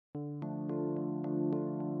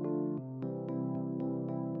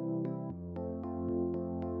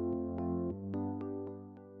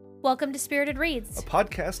Welcome to Spirited a Reads.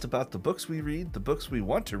 podcast about the books we read, the books we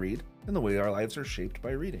want to read, and the way our lives are shaped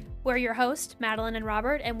by reading. We're your hosts, Madeline and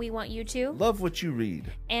Robert, and we want you to Love what you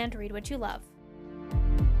read. and read what you love.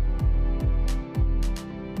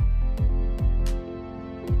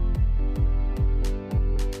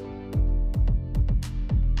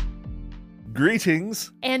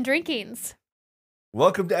 Greetings. And drinkings.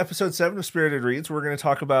 Welcome to episode 7 of Spirited Reads. We're going to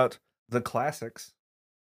talk about the classics.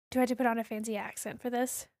 Do I have to put on a fancy accent for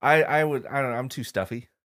this? I don't know, I'm too stuffy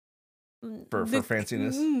for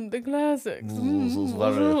fanciness. The classics.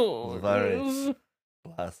 Very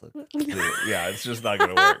classic. Yeah, it's just not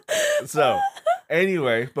going to work. So,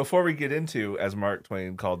 anyway, before we get into, as Mark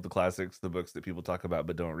Twain called the classics, the books that people talk about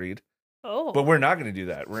but don't read. Oh. But we're not going to do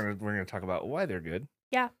that. We're going to talk about why they're good.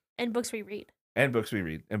 Yeah, and books we read. And books we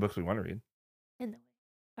read. And books we want to read. In the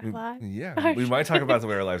way our lives Yeah, are we might talk about the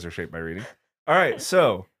way our lives are shaped by reading. All right,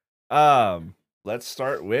 so let's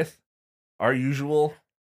start with our usual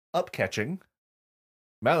upcatching.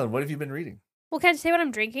 Madeline, what have you been reading? Well, can I say what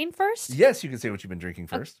I'm drinking first? Yes, you can say what you've been drinking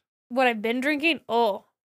first. What I've been drinking? Oh.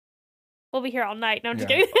 We'll be here all night. No, I'm just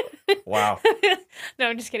Yeah. kidding. Wow. No,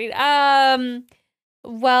 I'm just kidding.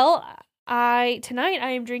 Well, tonight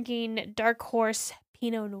I am drinking Dark Horse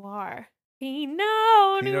Pinot Noir.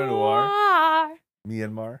 Pinot Noir.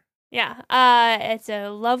 Myanmar. Yeah. It's a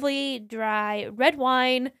lovely dry red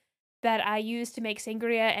wine that I used to make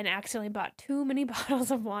sangria and accidentally bought too many bottles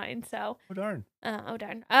of wine. So, Oh, darn. oh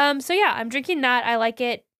darn. So yeah, I'm drinking that. I like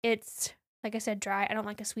it. It's, like I said, dry. I don't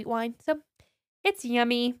like a sweet wine, so it's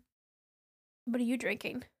yummy. What are you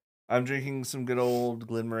drinking? I'm drinking some good old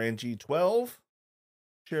Glenmorangie 12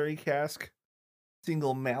 cherry cask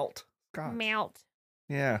single malt scotch. Malt.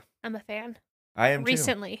 Yeah, I'm a fan. I am too.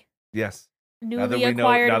 Recently. Yes. Newly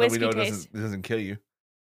acquired now that we whiskey know it taste. doesn't kill you.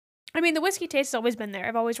 I mean, the whiskey taste has always been there.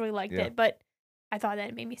 I've always really liked Yeah. it, but I thought that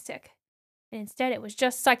it made me sick. And instead, it was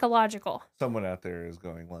just psychological. Someone out there is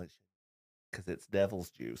going, well, because it's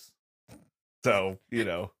devil's juice. So,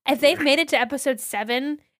 If they've made it to episode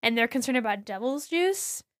 7 and they're concerned about devil's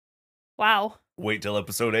juice, wow. wait till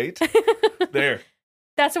episode 8. There.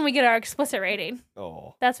 That's when we get our explicit rating.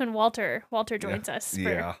 Oh. That's when Walter joins us.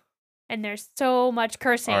 Yeah. And there's so much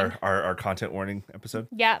cursing. Our content warning episode.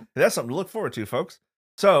 Yeah. That's something to look forward to, folks.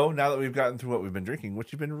 So, now that we've gotten through what we've been drinking,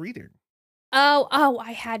 what you've been reading? Oh,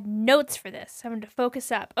 I had notes for this. I'm going to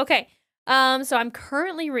focus up. Okay. So I'm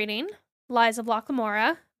currently reading Lies of Locke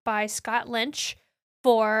Lamora by Scott Lynch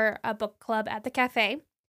for a book club at the cafe.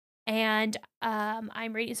 And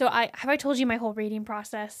I'm reading. So have I told you my whole reading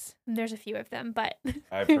process? There's a few of them, but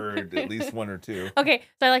I've heard at least one or two. Okay,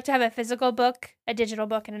 so I like to have a physical book, a digital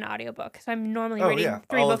book, and an audio book. So I'm normally reading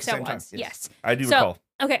 3 all books the at same time. once. Yes. I do So- recall.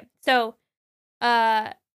 Okay, so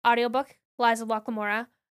audiobook, Lies of Locke Lamora.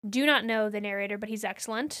 Do not know the narrator, but he's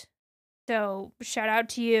excellent. So shout out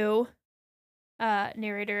to you,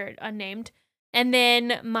 narrator unnamed. And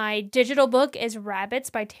then my digital book is Rabbits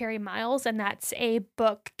by Terry Miles, and that's a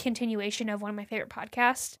book continuation of one of my favorite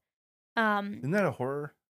podcasts. Isn't that a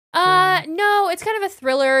horror? No, it's kind of a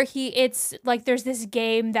thriller. It's like there's this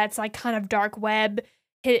game that's like kind of dark web.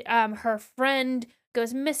 Her friend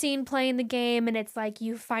goes missing playing the game, and it's like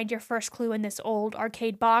you find your first clue in this old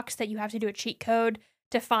arcade box that you have to do a cheat code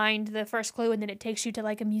to find the first clue, and then it takes you to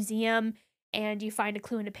like a museum, and you find a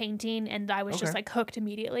clue in a painting, and I was just Okay. like hooked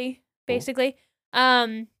immediately, basically.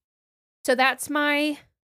 So that's my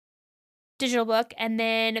digital book, and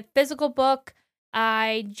then physical book,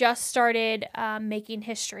 I just started Making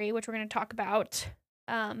History, which we're going to talk about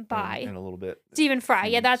by In a little bit. Stephen Fry.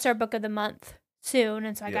 few Yeah, that's weeks. our book of the month soon,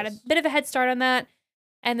 and so I got a Yes. bit of a head start on that.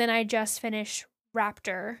 And then I just finished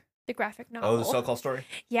Raptor, the graphic novel. Oh, the so-called story?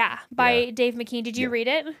 Yeah, by Yeah. Dave McKean. Did you Yeah. read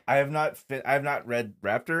it? I have not read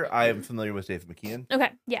Raptor. I am familiar with David McKean.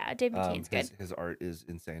 Okay, yeah, Dave McKean's good. His art is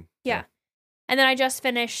insane. Yeah. So, And then I just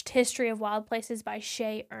finished History of Wild Places by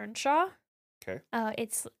Shay Earnshaw. Okay.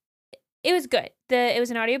 It was good. It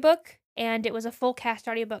was an audiobook, and it was a full cast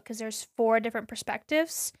audiobook because there's 4 different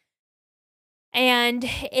perspectives. And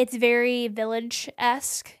it's very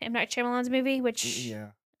Village-esque, M. Night Shyamalan's movie, which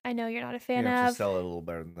yeah. I know you're not a You fan have to of. sell it a little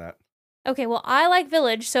better than that. Okay, well, I like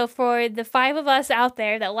Village, so for the 5 of us out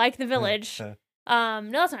there that like The Village, no,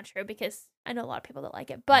 that's not true because I know a lot of people that like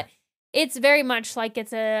it, but it's very much like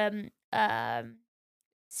it's a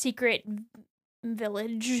secret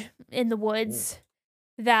village in the woods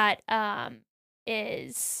that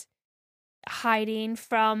is hiding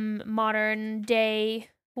from modern day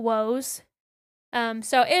woes.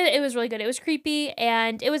 So it was really good. It was creepy,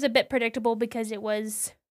 and it was a bit predictable because it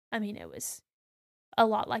was a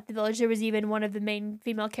lot like The Village. There was even one of the main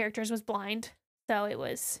female characters was blind, so it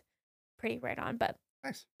was pretty right on. But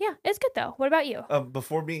Nice. Yeah, it's good though. What about you?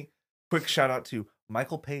 Before me, quick shout out to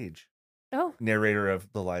Michael Page, Oh, narrator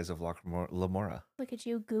of The Lies of Lamora. look at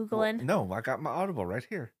you Well, Googling. no, I got my Audible right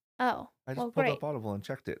here. Oh, I well, just pulled great. up Audible and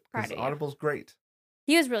checked it Proud because of you. Audible's great.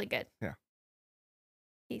 He was really good. Yeah.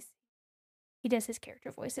 He does his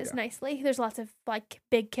character voices Yeah. nicely. There's lots of like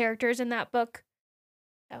big characters in that book.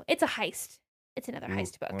 Oh, it's a heist. It's another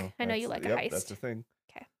heist book. Well, I know you like a heist. That's the thing.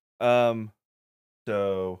 Okay.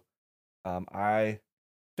 So, I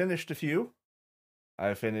finished a few.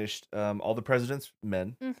 I finished All the President's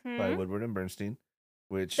Men by Mm-hmm. Woodward and Bernstein,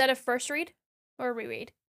 which Is that a first read or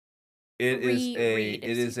reread? it Reread,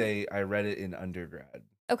 is a I read it in undergrad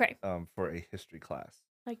Okay. for a history class.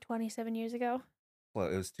 Like 27 years ago. Well,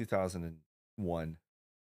 it was 2001.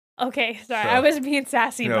 Okay, sorry. So- I was being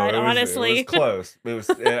sassy, but honestly. it was close. It was.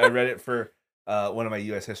 I read it for one of my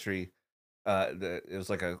U.S. history. It was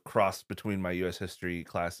like a cross between my U.S. history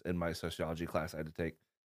class and my sociology class I had to take.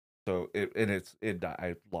 So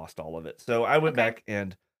I lost all of it. So I went Okay. back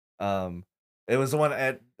and it was the one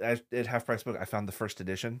at Half Price Book. I found the first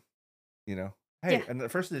edition. You know, hey, Yeah. and the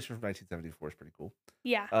first edition from 1974 is pretty cool.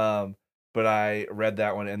 Yeah. But I read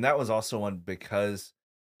that one, and that was also one because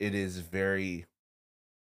it is very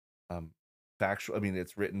factual. I mean,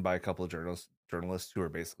 it's written by a couple of journalists who are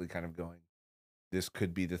basically kind of going, this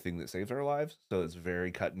could be the thing that saves our lives. So it's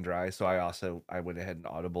very cut and dry. So I went ahead and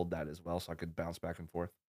audibled that as well, so I could bounce back and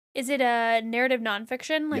forth. Is it a narrative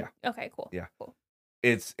nonfiction? Like, okay, cool. Yeah. Cool.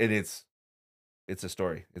 It's a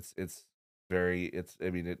story. I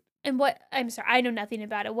mean it. And what? I'm sorry, I know nothing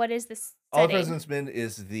about it. What is this? All the setting? President's Men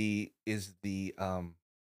is the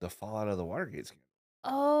fallout of the Watergate scandal.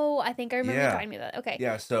 Oh, I think I remember you Yeah. talking about that. Okay.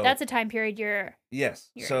 Yeah, so That's a time period you're. yes.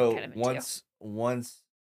 you're So kind of into. once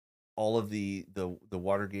all of the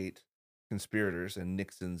Watergate conspirators and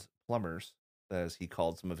Nixon's plumbers, as he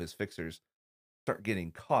called some of his fixers, start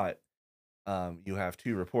getting caught, you have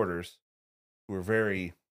two reporters who are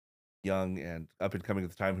very young and up and coming at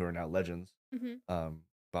the time who are now legends, Mm-hmm.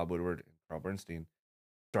 Bob Woodward and Carl Bernstein,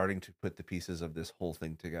 starting to put the pieces of this whole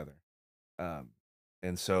thing together.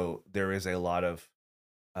 And so there is a lot of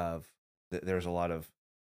there's a lot of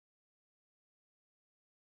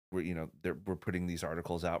we're putting these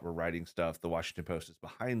articles out, we're writing stuff. The Washington Post is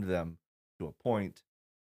behind them to a point,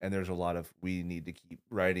 and there's a lot of we need to keep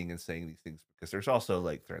writing and saying these things because there's also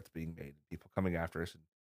like threats being made, people coming after us, and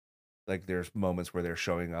like there's moments where they're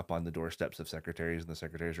showing up on the doorsteps of secretaries, and the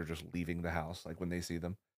secretaries are just leaving the house like when they see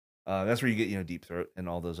them. That's where you get Deep Throat and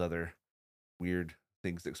all those other weird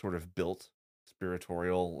things that sort of built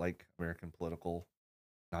spiritorial like American political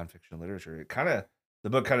nonfiction literature. The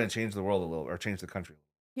book kind of changed the world a little, or changed the country.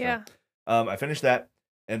 Yeah. I finished that,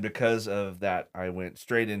 and because of that, I went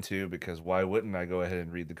straight into, because why wouldn't I go ahead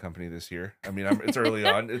and read The Company this year? I mean, it's early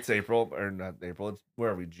on. It's April, or not April. It's, where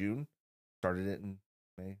are we? June. Started it in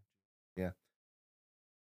May. Yeah,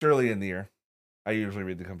 it's early in the year. I usually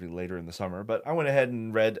read The Company later in the summer, but I went ahead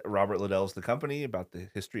and read Robert Liddell's The Company, about the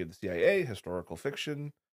history of the CIA, historical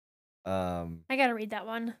fiction. I gotta read that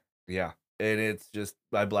one. Yeah, and it's just,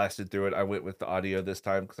 I blasted through it. I went with the audio this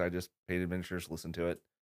time because I just painted miniatures, listened to it,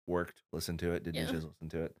 worked, listened to it, did Yeah. dishes, listened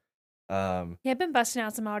to it. Yeah, I've been busting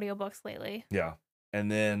out some audiobooks lately. Yeah,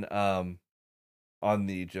 and then on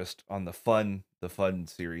the fun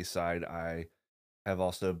series side, I have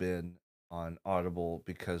also been on Audible,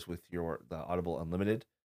 because with the Audible Unlimited,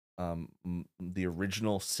 the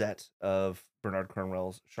original set of Bernard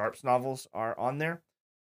Cornwell's Sharpe's novels are on there.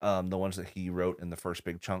 The ones that he wrote in the first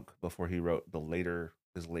big chunk before he wrote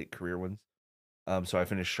his late career ones. So I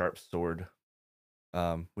finished Sharpe's Sword,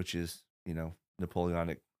 which is,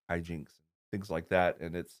 Napoleonic hijinks, things like that.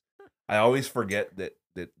 And I always forget that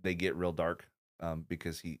they get real dark,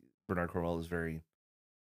 because Bernard Cornwell it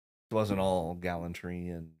wasn't all gallantry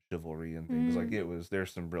and chivalry and things. Like,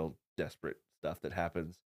 there's some real desperate stuff that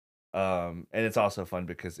happens. And it's also fun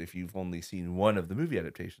because if you've only seen one of the movie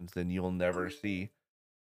adaptations, then you'll never see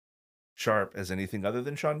Sharpe as anything other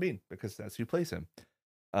than Sean Bean, because that's who plays him.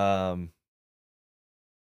 So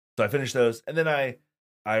I finished those, and then I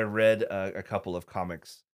read a couple of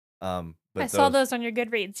comics. But I saw those on your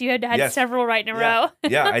Goodreads. You had Yes. several right in a Yeah. row.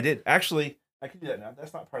 Yeah, I did. Actually, I can do that now.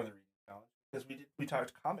 That's not part of the reading challenge, because we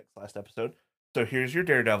talked comics last episode. So here's your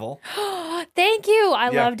Daredevil. Thank you. I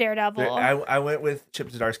Yeah. love Daredevil. I went with Chip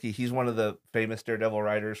Zdarsky. He's one of the famous Daredevil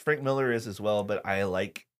writers. Frank Miller is as well, but I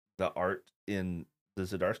like the art in the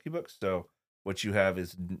Zdarsky books. So what you have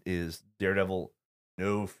is Daredevil,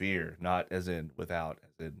 no fear, not as in without,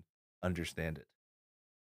 as in understand it.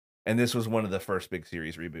 And this was one of the first big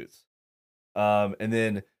series reboots. And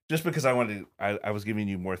then just because I was giving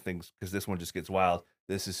you more things because this one just gets wild.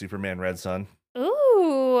 This is Superman Red Sun. Ooh.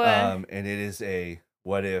 Ooh. And it is a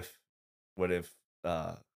what if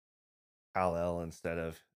uh Kal-El, instead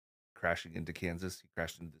of crashing into Kansas, he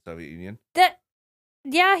crashed into the Soviet Union.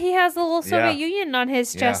 Yeah, he has the little Soviet Yeah. Union on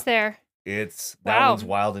his Yeah. chest there. That Wow. one's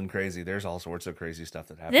wild and crazy. There's all sorts of crazy stuff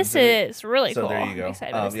that happens. This in it. is really So cool. there you go. I'm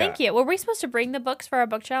excited about this. Yeah. Thank you. Were we supposed to bring the books for our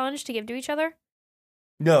book challenge to give to each other?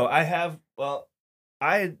 No, I have. Well,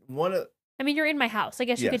 I want to. I mean, you're in my house. I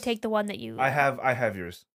guess you could Yes. take the one that you. I have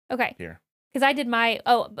yours Okay. here. Because I did my.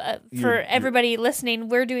 For You're- everybody listening,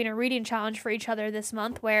 we're doing a reading challenge for each other this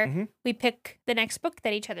month where Mhm. we pick the next book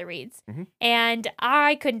that each other reads. Mhm. And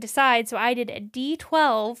I couldn't decide, so I did a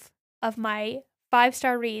D12 of my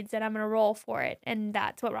 5-star reads that I'm going to roll for it. And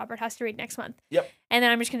that's what Robert has to read next month. Yep. And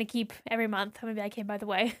then I'm just going to keep every month. I'm going to be like, hey, by the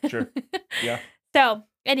way. Sure. Yeah. So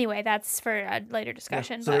anyway, that's for a later Yeah.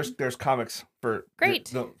 discussion. So but there's comics for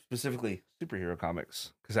Great. No, specifically superhero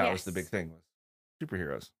comics, because that was the big Yes. thing was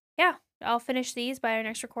superheroes. yeah, I'll finish these by our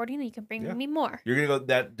next recording and you can bring Yeah. me more. You're gonna go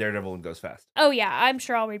that Daredevil one goes fast. Oh yeah, I'm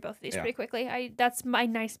sure I'll read both of these Yeah. pretty quickly. That's my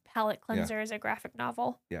nice palate cleanser as a graphic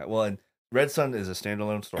novel. Yeah. Well, and Red Sun is a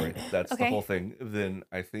standalone story. That's Okay. the whole thing. Then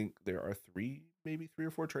I think there are maybe three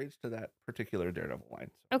or four trades to that particular Daredevil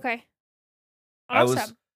line. So Okay. I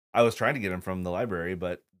Awesome. was trying to get them from the library,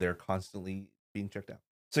 but they're constantly being checked out.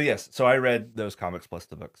 So yes, so I read those comics plus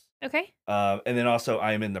the books. Okay. And then also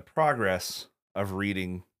I am in the progress of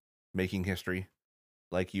reading Making History,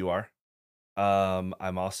 like you are.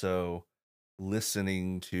 I'm also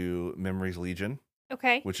listening to Memories Legion,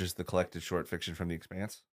 Okay. which is the collected short fiction from The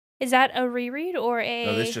Expanse. Is that a reread or a?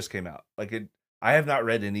 No, this just came out. I have not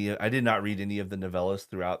read any. I did not read any of the novellas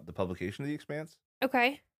throughout the publication of The Expanse.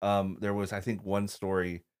 Okay. There was, I think, one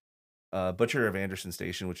story, Butcher of Anderson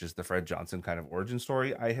Station, which is the Fred Johnson kind of origin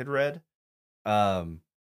story I had read.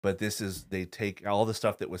 But they take all the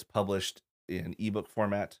stuff that was published in ebook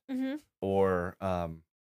format Mm-hmm. or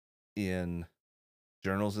in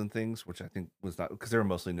journals and things, which I think was not, because they were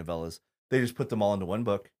mostly novellas. They just put them all into one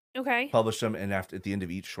book, Okay. published them, and at the end of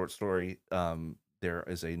each short story, there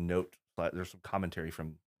is a note. There's some commentary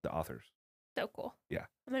from the authors. So cool. Yeah.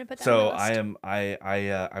 I'm gonna put that. So on my list.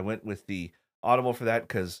 I went with the Audible for that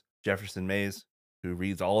because Jefferson Mays, who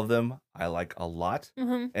reads all of them, I like a lot.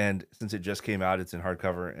 Mm-hmm. And since it just came out, it's in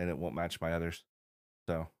hardcover and it won't match my others.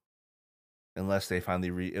 So unless they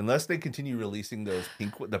continue releasing those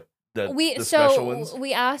pink the special ones.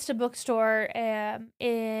 We asked a bookstore when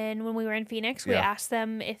we were in Phoenix. We Yeah. asked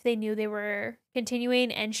them if they knew they were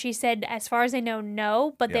continuing, and she said, as far as they know,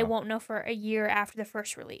 no, but they Yeah. won't know for a year after the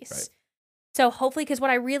first release. Right. So hopefully, because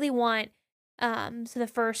what I really want, so the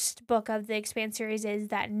first book of the Expanse series is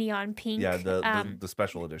that neon pink, Yeah, the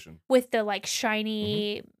special edition. with the like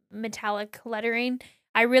shiny metallic lettering.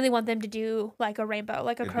 I really want them to do like a rainbow,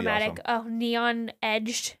 like a It'd be chromatic, neon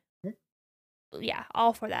edged. Yeah,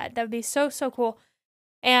 all for that. That would be so cool.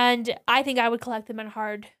 And I think I would collect them in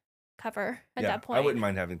hard cover at that point. I wouldn't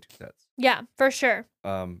mind having 2 sets. Yeah, for sure.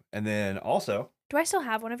 And then also, Do I still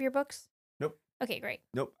have one of your books? Nope. Okay, great.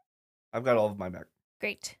 nope, I've got all of my back.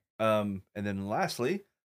 Great. And then lastly,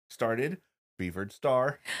 started Fevered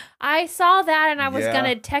Star. I saw that and I was Yeah.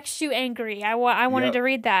 gonna text you angry. I wanted Yep. to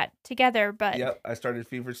read that together, but Yep, I started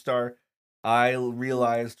Fevered Star. I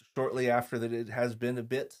realized shortly after that it has been a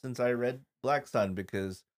bit since I read Black Sun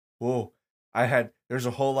because there's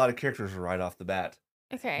a whole lot of characters right off the bat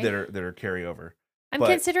okay. that are carryover. I'm but-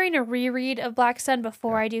 considering a reread of Black Sun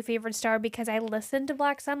before Yeah. I do Fevered Star because I listened to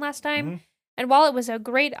Black Sun last time. Mhm. And while it was a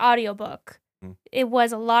great audiobook, Mhm. it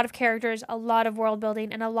was a lot of characters, a lot of world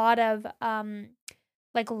building, and a lot of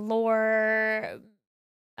like lore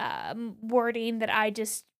wording that I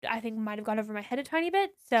think might have gone over my head a tiny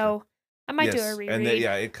bit. So I might do a reread.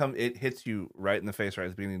 And it hits you right in the face right at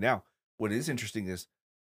the beginning. Now, what is interesting is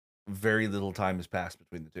very little time has passed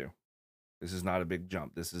between the two. This is not a big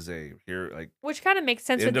jump. This is Which kind of makes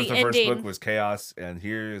sense end with of the the first ending. book was chaos, and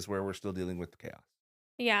here is where we're still dealing with the chaos.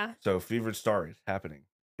 Yeah. So Fevered Star is happening.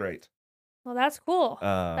 Great. Well, that's cool.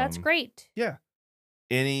 That's great. Yeah.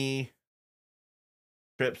 Any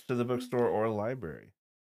trips to the bookstore or library?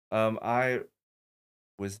 I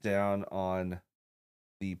was down on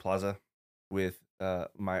the plaza with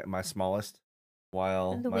my smallest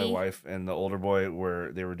while And the my wee. wife and the older boy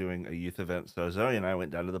were doing a youth event. So Zoe and I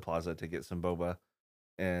went down to the plaza to get some boba,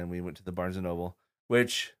 and we went to the Barnes and Noble,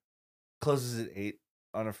 which closes at 8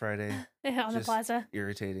 on a Friday. On the Just plaza.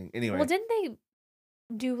 Irritating. Anyway, Well, didn't they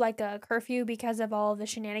do like a curfew because of all the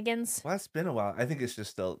shenanigans? well, it's been a while. I think it's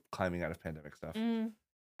just still climbing out of pandemic stuff. Mm.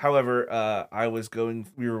 However, I was going.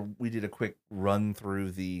 We did a quick run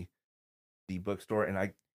through the bookstore, and I,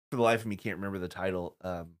 for the life of me, can't remember the title.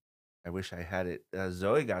 I wish I had it.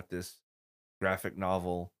 Zoe got this graphic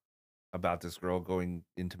novel about this girl going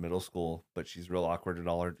into middle school, but she's real awkward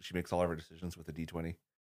and she makes all of her decisions with a D20.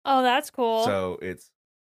 Oh, that's cool. So it's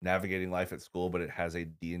navigating life at school, but it has a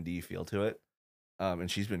D&D feel to it. And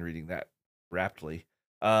she's been reading that raptly.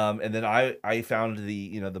 And then I found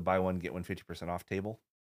the the buy one get one 50% off table.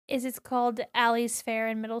 Is it called Allie's Fair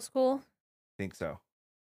in middle school? I think so.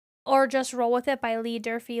 Or Just Roll With It by Lee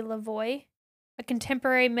Durfee Lavoie, a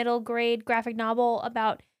contemporary middle grade graphic novel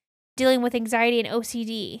about dealing with anxiety and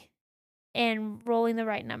OCD and rolling the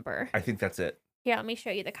right number. I think that's it. Here, let me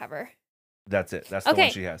show you the cover. That's it. That's the one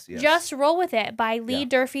she has. Yes. Just Roll With It by Lee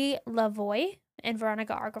Durfee Lavoie and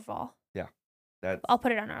Veronica Argval. Yeah. I'll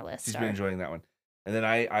put it on our list. She's been enjoying that one. And then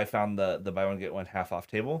I found the buy one get one half off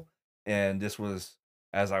table, and this was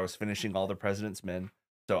as I was finishing All the President's Men.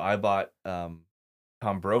 So I bought Tom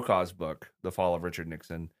Brokaw's book, The Fall of Richard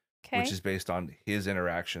Nixon, which is based on his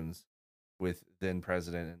interactions with then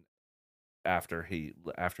president and after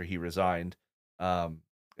he resigned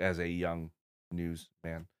as a young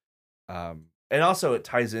newsman. And also it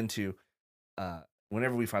ties into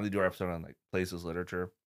whenever we finally do our episode on like plays as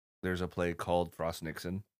literature, there's a play called Frost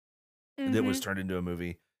Nixon that was turned into a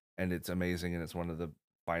movie, and it's amazing, and it's one of the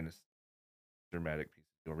finest dramatic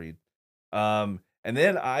pieces you'll read. And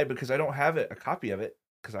then because I don't have a copy of it,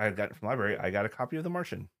 because I had got it from the library, I got a copy of The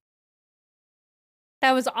Martian.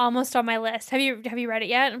 That was almost on my list. Have you read it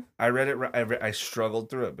yet? I read it. I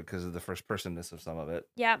struggled through it because of the first personness of some of it.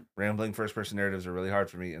 Yeah. Rambling first person narratives are really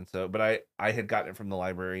hard for me, and so but I had gotten it from the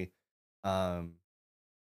library, back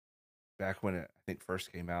when it I think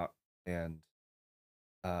first came out, and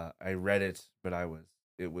I read it, but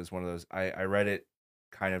it was one of those I read it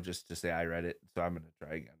kind of just to say I read it, so I'm gonna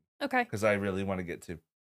try again. Okay. Because I really want to get to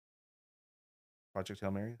Project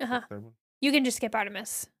Hail Mary. The third one. You can just skip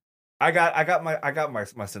Artemis. I got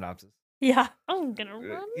my synopsis. Yeah. I'm gonna run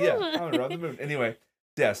the moon. I'm gonna run the moon. Anyway,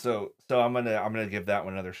 yeah, so I'm gonna give that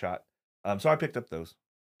one another shot. So I picked up those.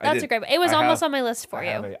 That's a great one. It was almost on my list for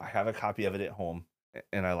you. I have a copy of it at home,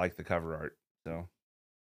 and I like the cover art. So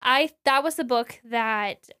that was the book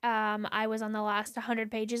that I was on the last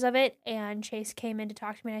 100 pages of it, and Chase came in to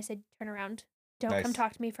talk to me, and I said, "Turn around. Don't come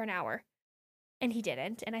talk to me for an hour." And he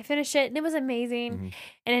didn't, and I finished it, and it was amazing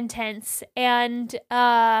and intense. And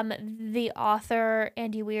the author,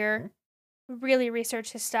 Andy Weir, really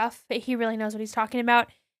researched his stuff. He really knows what he's talking about.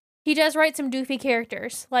 He does write some doofy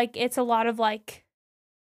characters. Like, it's a lot of, like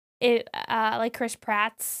Chris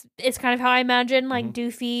Pratt's. It's kind of how I imagine, like,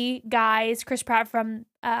 doofy guys. Chris Pratt from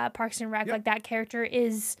Parks and Rec, like, that character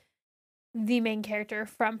is the main character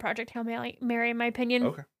from Project Hail Mary, in my opinion.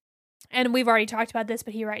 Okay. And we've already talked about this,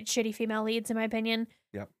 but he writes shitty female leads, in my opinion.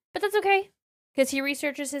 Yep. But that's okay, because he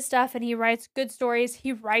researches his stuff and he writes good stories.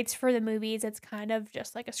 He writes for the movies. It's kind of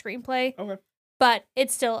just like a screenplay. Okay. But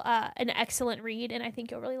it's still an excellent read, and I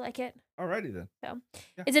think you'll really like it. Alrighty then. So,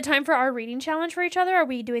 Is it time for our reading challenge for each other, or are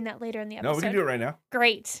we doing that later in the episode? No, we can do it right now.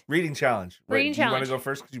 Great. Reading challenge. Reading challenge. You want to go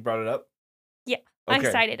first because you brought it up? Yeah. Okay. I'm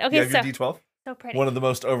excited. Okay, you have your D12? So pretty. One of the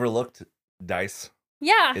most overlooked dice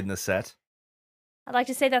in the set. I'd like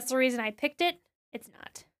to say that's the reason I picked it. It's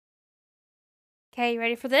not. Okay, you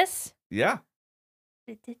ready for this? Yeah.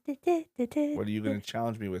 What are you going to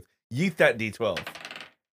challenge me with? Yeet that D12.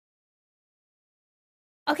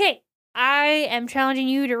 Okay, I am challenging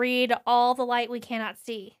you to read All the Light We Cannot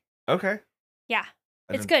See. Okay. Yeah,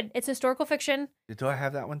 it's good. It's historical fiction. Do I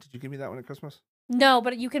have that one? Did you give me that one at Christmas? No,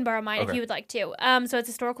 but you can borrow mine if you would like to. So it's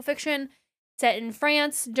historical fiction set in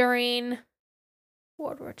France during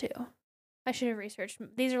World War II. I should have researched.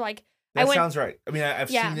 These are like... That sounds right. I mean, I've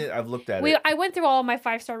seen it. I've looked at it. I went through all my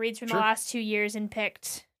 5-star reads from the last 2 years and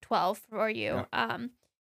picked 12 for you. Yeah.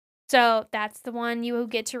 So that's the one you will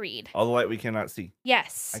get to read. All the Light We Cannot See.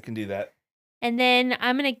 Yes. I can do that. And then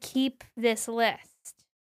I'm going to keep this list.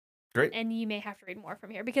 Great. And you may have to read more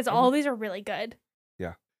from here because all of these are really good.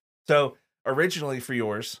 Yeah. So originally for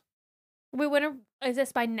yours. Is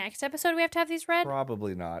this by next episode we have to have these read?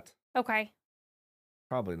 Probably not. Okay.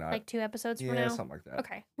 Probably not. Like 2 episodes from now? Yeah, something like that.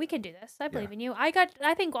 Okay. We can do this. I believe in you. I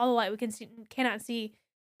think All the Light We Cannot See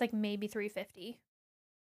like maybe 350.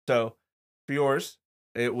 So for yours,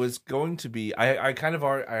 it was going to be I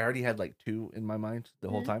already had like 2 in my mind the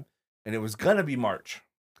whole time, and it was gonna be March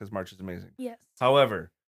because March is amazing. Yes.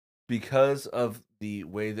 However, because of the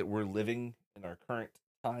way that we're living in our current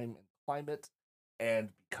time and climate, and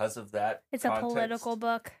because of that, it's a political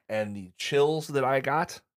book, and the chills that I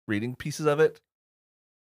got reading pieces of it.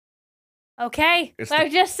 Okay, I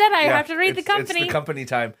just said I have to read the company. It's the company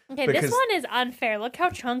time. Okay, this one is unfair. Look how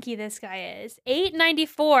chunky this guy is.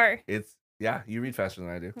 $8.94. You read faster than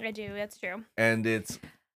I do. I do, that's true. And it's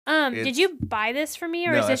Did you buy this for me,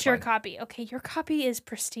 or No, is that's this your mine. copy? Okay, your copy is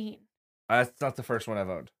pristine. That's not the first one I've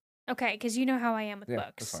owned. Okay, because you know how I am with Yeah,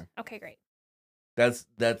 that's books. fine. Okay, great. That's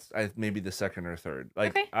maybe the second or third.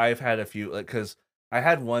 Like Okay. I've had a few, like because I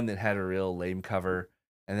had one that had a real lame cover,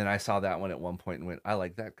 and then I saw that one at one point and went, I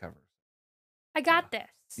like that cover. I got this.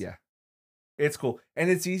 Yeah, it's cool, and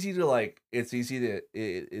it's easy to like. It's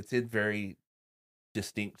in very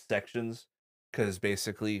distinct sections because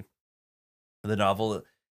basically the novel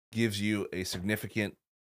gives you a significant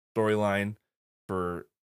storyline for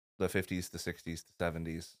the 50s, the 60s, the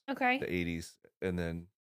 70s, Okay. the 80s, and then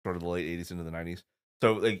sort of the late 80s into the 90s.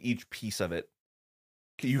 So like each piece of it,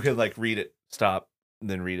 you can like read it, stop, and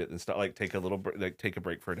then read it and stop. Like take a little like take a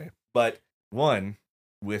break for a day. But one,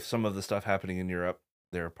 with some of the stuff happening in Europe,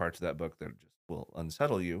 there are parts of that book that just will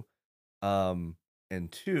unsettle you. Um,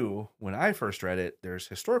 and two, when I first read it, there's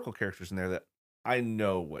historical characters in there that I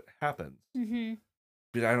know what happens, Mm-hmm.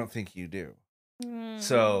 but I don't think you do. Mm-hmm.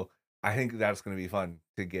 So I think that's going to be fun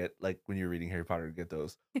to get, like when you're reading Harry Potter, to get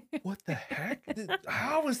those. What the heck?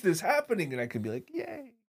 How is this happening? And I can be like,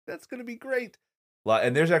 yay, that's going to be great.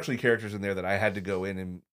 And there's actually characters in there that I had to go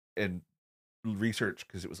in and research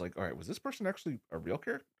because it was like, all right, was this person actually a real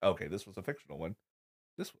character? Okay, this was a fictional one.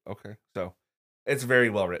 Okay, so it's very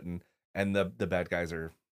well written, and the bad guys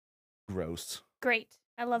are gross. Great.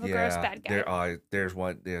 I love a gross bad guy. There's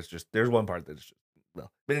one part that's just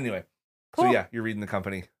well, but anyway. Cool. So yeah, you're reading The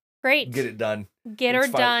Company. Great. Get it done. Get her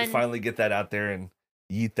done. Finally get that out there and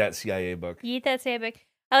yeet that CIA book. Yeet that CIA book.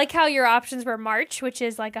 I like how your options were March, which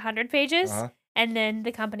is like 100 pages, and then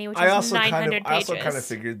The Company, which is 900 pages. I also kind of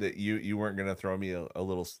figured that you weren't gonna throw me a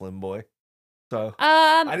little slim boy, so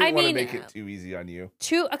I didn't want to make it too easy on you.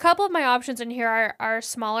 A couple of my options in here are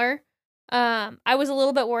smaller. I was a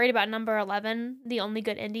little bit worried about number 11, The Only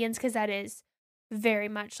Good Indians, because that is very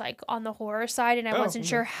much like on the horror side, and I wasn't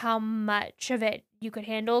sure how much of it you could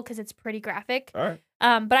handle because it's pretty graphic. All right.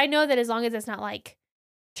 But I know that as long as it's not like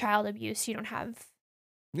child abuse, you don't have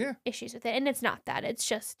issues with it, and it's not that. It's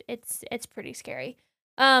just it's pretty scary.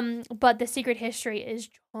 But The Secret History is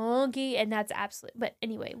chunky, and that's absolutely. But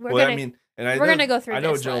anyway, we're gonna go through. I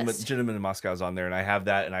know this Gentleman in Moscow is on there, and I have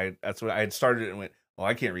that, and that's what I had started and went, oh,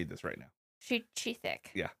 I can't read this right now. She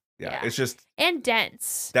thick. Yeah. It's just and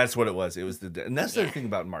dense. That's what it was. It was and that's the thing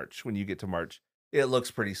about March. When you get to March, it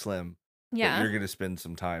looks pretty slim. Yeah, you're gonna spend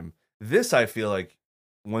some time. This, I feel like,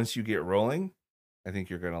 once you get rolling, I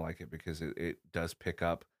think you're gonna like it because it does pick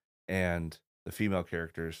up, and the female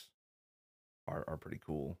characters are pretty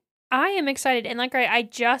cool. I am excited, and like I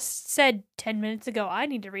just said 10 minutes ago, I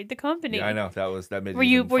need to read The Company. Yeah, I know that made. Were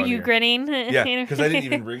you grinning? Yeah, because I didn't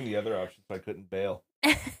even bring the other options. So I couldn't bail.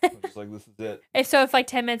 I was just like, this is it. So if like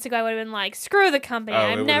 10 minutes ago I would have been like, screw The Company,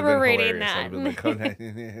 I'm never reading that.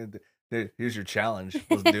 Like, here's your challenge.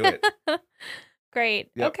 Let's do it. Great.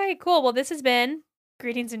 Yep. Okay, cool. Well, this has been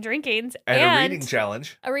Greetings and Drinkings and a reading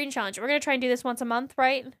challenge. We're gonna try and do this once a month,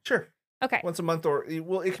 right? Sure. Okay. Once a month, or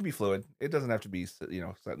it can be fluid. It doesn't have to be set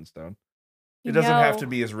in stone. It doesn't have to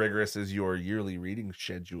be as rigorous as your yearly reading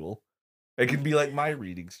schedule. It can be like my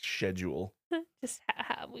reading schedule. Just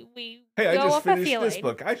we hey, I just finished this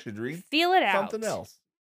book. I should read something else.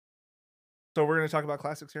 So we're going to talk about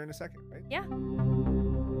classics here in a second, right? Yeah.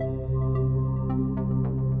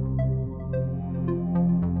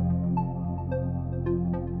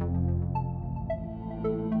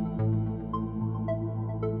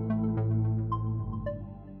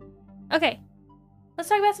 Okay. Let's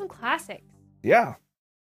talk about some classics. Yeah.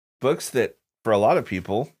 Books that, for a lot of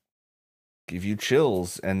people, give you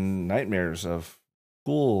chills and nightmares of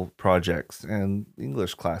school projects and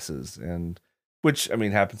English classes, and which, I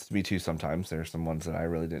mean, happens to me too sometimes. There are some ones that I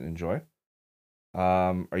really didn't enjoy.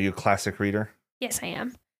 Are you a classic reader? Yes, I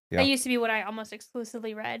am. Yeah. That used to be what I almost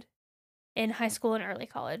exclusively read in high school and early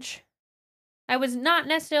college. I was not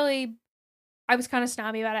necessarily... I was kind of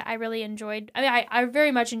snobby about it. I really enjoyed... I mean, I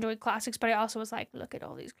very much enjoyed classics, but I also was like, look at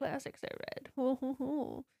all these classics I read.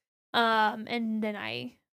 And then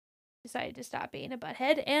I decided to stop being a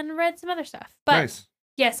butthead and read some other stuff. But nice.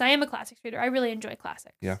 Yes, I am a classics reader. I really enjoy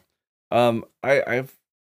classics. Yeah. I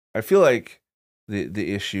feel like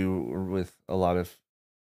the issue with a lot of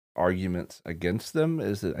arguments against them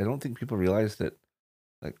is that I don't think people realize that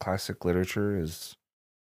classic literature is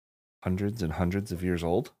hundreds and hundreds of years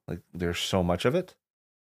old. Like, there's so much of it.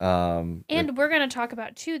 And we're going to talk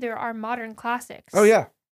about too, there are modern classics. Oh yeah.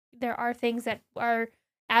 There are things that are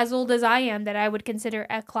as old as I am that I would consider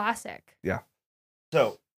a classic. Yeah.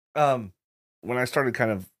 So, when I started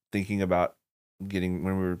kind of thinking about when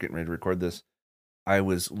we were getting ready to record this, I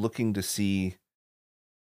was looking to see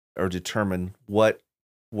or determine what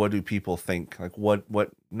what do people think? Like what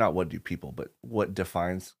not what do people, but what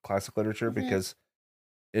defines classic literature? Mhm. Because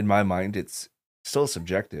in my mind, it's still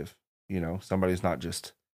subjective. Somebody's not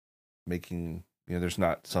just making, there's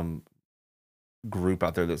not some group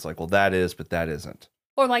out there that's like, well, that is, but that isn't.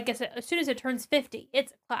 Or like I said, as soon as it turns 50,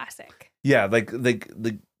 it's a classic. Yeah, like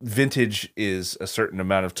the vintage is a certain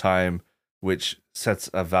amount of time, which sets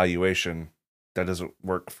a valuation that doesn't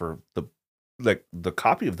work for the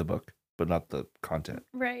copy of the book, but not the content.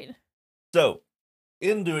 Right. So,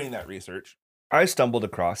 in doing that research, I stumbled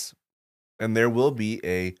across, and there will be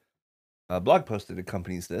a blog post that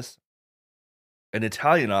accompanies this, an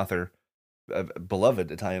Italian author, a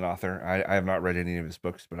beloved Italian author. I have not read any of his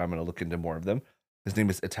books, but I'm going to look into more of them. His name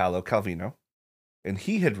is Italo Calvino, and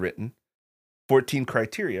he had written 14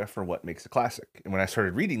 criteria for what makes a classic. And when I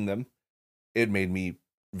started reading them, it made me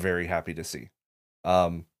very happy to see.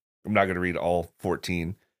 I'm not going to read all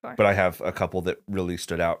 14, Sure. but I have a couple that really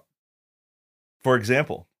stood out. For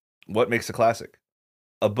example, what makes a classic?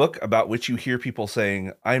 A book about which you hear people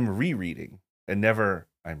saying, I'm rereading, and never,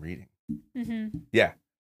 I'm reading. Mm-hmm. Yeah.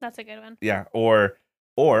 That's a good one. Yeah. Or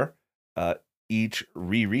each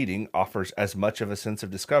rereading offers as much of a sense of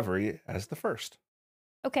discovery as the first.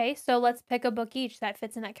 Okay, so let's pick a book each that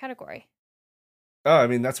fits in that category. Oh, I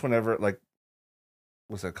mean, that's whenever, like,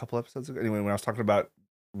 was it a couple episodes ago? Anyway, when I was talking about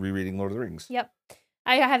rereading Lord of the Rings. Yep.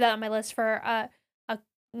 I have that on my list for a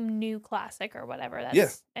new classic or whatever. That's, Yeah.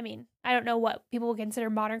 I mean, I don't know what people would consider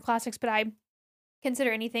modern classics, but I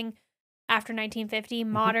consider anything after 1950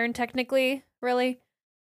 modern, technically, really.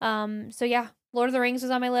 So yeah, Lord of the Rings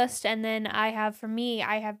was on my list, and then I have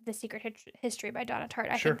The Secret History by Donna Tartt.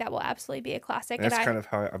 I Sure. think that will absolutely be a classic. And that's kind of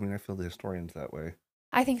how I feel the historians that way.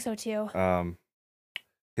 I think so too.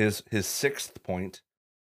 His sixth point,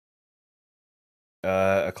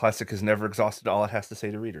 a classic has never exhausted all it has to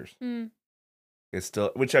say to readers. Mm. It's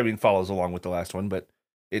still, which I mean follows along with the last one, but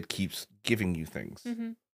it keeps giving you things.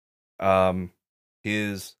 Mm-hmm.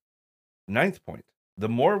 His ninth point, the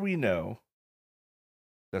more we know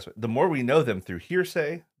them through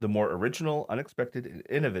hearsay, the more original, unexpected, and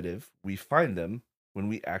innovative we find them when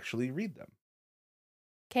we actually read them.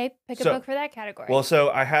 Okay, pick a book for that category. Well, so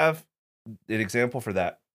I have an example for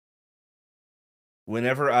that.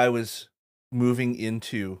 Whenever I was moving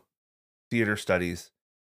into theater studies,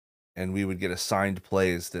 and we would get assigned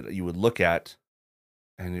plays that you would look at,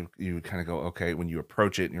 and you would kind of go, okay, when you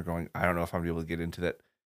approach it and you're going, I don't know if I'm going to be able to get into that.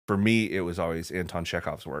 For me, it was always Anton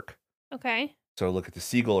Chekhov's work. Okay. So look at The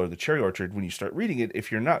Seagull or The Cherry Orchard. When you start reading it,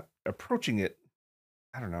 if you're not approaching it,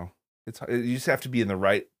 I don't know. You just have to be in the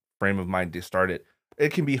right frame of mind to start it.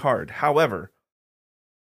 It can be hard. However,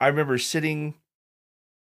 I remember sitting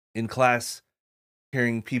in class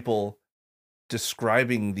hearing people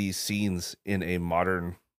describing these scenes in a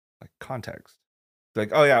modern context.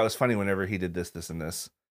 Like, oh yeah, it was funny whenever he did this, this, and this.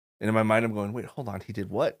 And in my mind, I'm going, wait, hold on, he did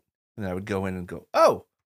what? And I would go in and go, oh,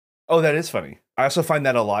 that is funny. I also find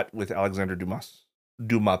that a lot with Alexander Dumas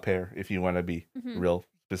père, if you want to be real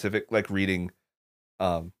specific, like reading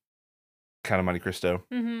Count of Monte Cristo.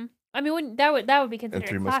 Mm-hmm. I mean, that would be considered and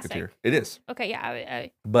Three a classic. Musketeers. It is. Okay, yeah.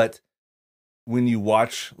 But when you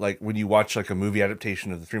watch like a movie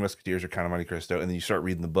adaptation of the Three Musketeers or Count of Monte Cristo, and then you start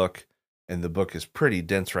reading the book, and the book is pretty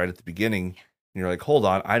dense right at the beginning, and you're like, hold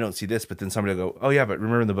on, I don't see this. But then somebody will go, oh yeah, but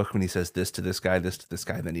remember in the book when he says this to this guy, and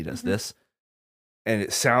then he does this? And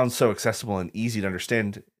it sounds so accessible and easy to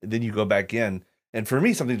understand. Then you go back in, and for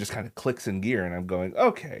me, something just kind of clicks in gear, and I'm going,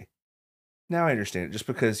 okay, now I understand it. Just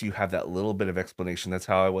because you have that little bit of explanation. That's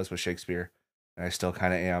how I was with Shakespeare, and I still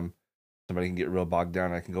kind of am. Somebody can get real bogged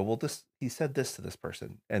down. And I can go, well, he said this to this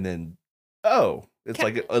person, and then, it's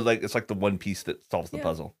like the one piece that solves the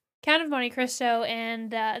puzzle. Count of Monte Cristo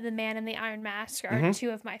and The Man in the Iron Mask are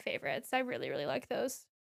two of my favorites. I really, really like those.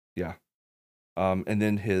 Yeah. And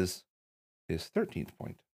then his 13th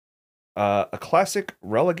point. A classic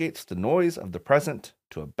relegates the noise of the present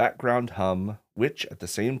to a background hum, which at the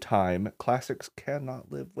same time classics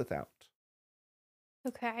cannot live without.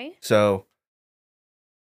 Okay. So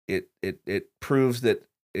it proves the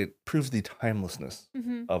timelessness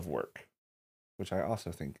of work, which I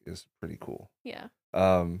also think is pretty cool. Yeah.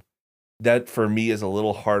 That for me is a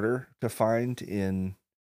little harder to find in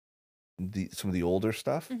some of the older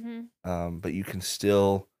stuff. But you can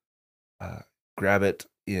still grab it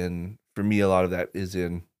in. For me, a lot of that is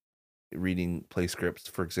in reading play scripts.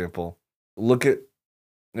 For example, look at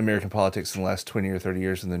American politics in the last 20 or 30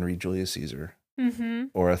 years and then read Julius Caesar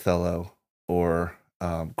or Othello or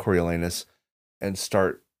Coriolanus and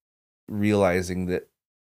start realizing that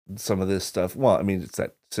some of this stuff, well, I mean, it's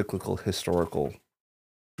that cyclical historical,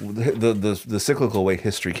 the cyclical way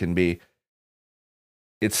history can be.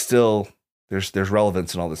 it's still there's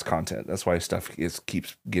relevance in all this content. That's why stuff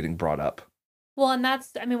keeps getting brought up. Well, and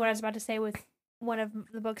that's, I mean, what I was about to say with one of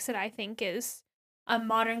the books that I think is a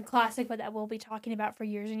modern classic, but that we'll be talking about for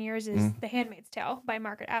years and years is The Handmaid's Tale by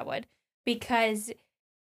Margaret Atwood. Because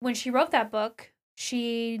when she wrote that book,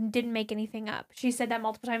 she didn't make anything up. She said that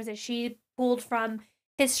multiple times, that she pulled from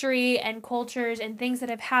history and cultures and things that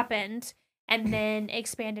have happened and then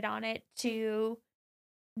expanded on it to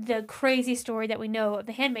the crazy story that we know of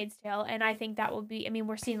The Handmaid's Tale. And I think that will be, I mean,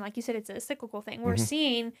 we're seeing, like you said, it's a cyclical thing. We're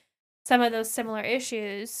seeing some of those similar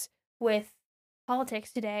issues with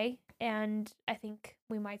politics today. And I think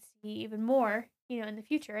we might see even more, in the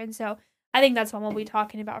future. And so I think that's one we'll be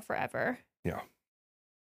talking about forever. Yeah.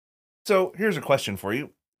 So here's a question for you.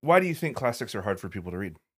 Why do you think classics are hard for people to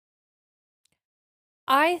read?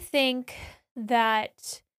 I think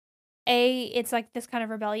that it's like this kind of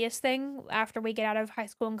rebellious thing after we get out of high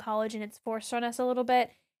school and college, and it's forced on us a little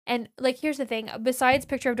bit. And like, here's the thing, besides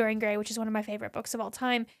Picture of Dorian Gray, which is one of my favorite books of all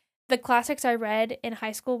time, the classics I read in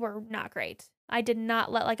high school were not great. I did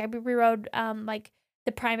not I reread, like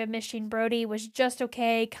The Prime of Miss Jean Brodie was just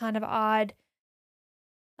okay, kind of odd.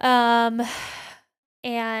 And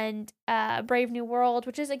Brave New World,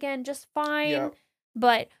 which is, again, just fine. Yeah.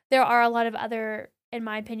 But there are a lot of other, in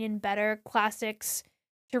my opinion, better classics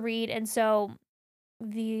to read. And so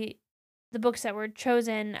the books that were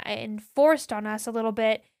chosen and forced on us a little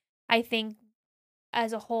bit, I think,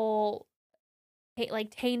 as a whole,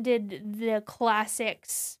 tainted the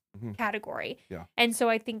classics category. Yeah. And so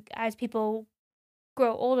I think as people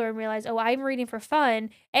grow older and realize, oh, I'm reading for fun,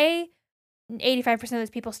 85% of those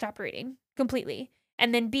people stop reading completely.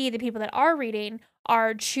 And then B, the people that are reading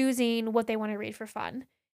are choosing what they want to read for fun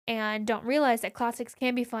and don't realize that classics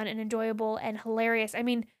can be fun and enjoyable and hilarious. I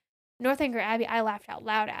mean, Northanger Abbey, I laughed out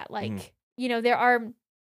loud at. Like, there are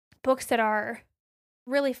books that are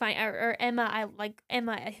really funny. Or Emma,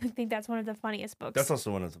 I think that's one of the funniest books. That's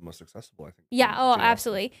also one of the most accessible, I think. Yeah,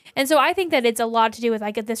 absolutely. And so I think that it's a lot to do with,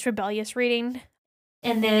 like, this rebellious reading.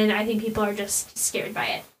 And then I think people are just scared by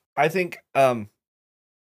it. I think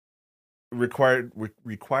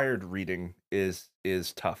required reading is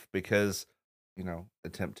tough because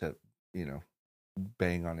attempt to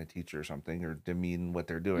bang on a teacher or something or demean what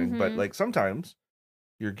they're doing, but like sometimes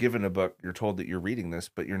you're given a book, you're told that you're reading this,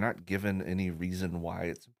 but you're not given any reason why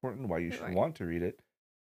it's important, why you should want to read it,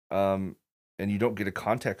 and you don't get a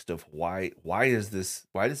context of why does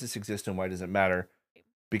this exist and why does it matter,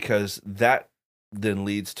 because that then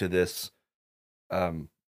leads to this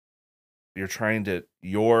you're trying to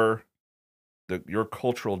your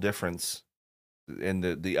cultural difference and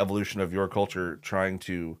the evolution of your culture, trying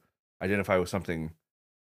to identify with something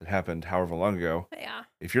that happened however long ago. Yeah.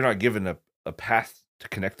 If you're not given a path to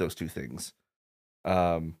connect those two things,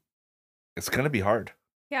 it's going to be hard.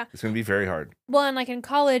 Yeah. It's going to be very hard. Well, and like in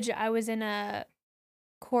college, I was in a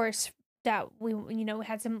course that we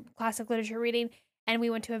had some classic literature reading, and we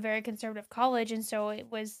went to a very conservative college. And so it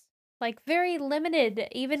was like very limited.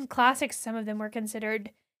 Even classics, some of them were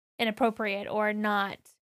considered inappropriate or not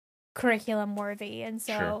curriculum worthy. And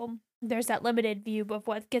so there's that limited view of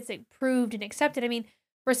what gets approved and accepted. I mean,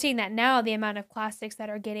 we're seeing that now, the amount of classics that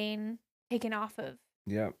are getting taken off of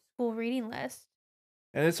school reading lists.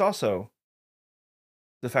 And it's also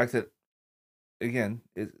the fact that, again,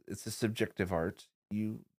 it's a subjective art.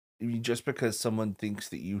 You just because someone thinks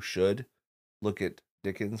that you should look at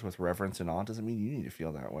Dickens with reverence and awe doesn't mean you need to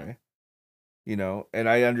feel that way. And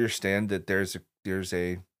I understand that there's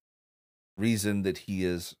a reason that he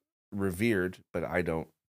is revered, but I don't.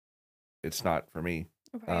 It's not for me.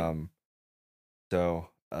 Right.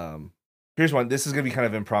 Here's one. This is gonna be kind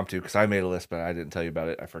of impromptu because I made a list, but I didn't tell you about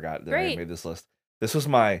it. I forgot that I made this list. This was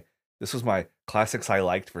my classics I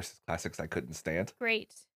liked versus classics I couldn't stand.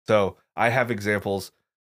 Great. So I have examples.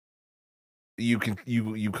 You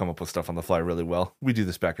come up with stuff on the fly really well. We do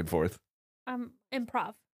this back and forth.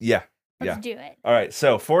 Improv. Yeah. Let's do it. All right.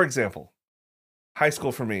 So, for example, high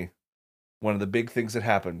school for me, one of the big things that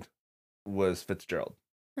happened was Fitzgerald.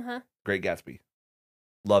 Great Gatsby.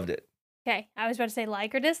 Loved it. Okay. I was about to say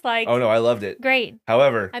like or dislike. Oh, no, I loved it. Great.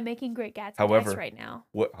 However, I'm making Great Gatsby right now.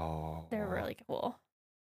 What? Oh. They're really cool.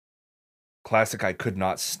 Classic I could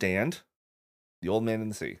not stand. The Old Man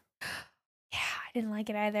and the Sea. Yeah, I didn't like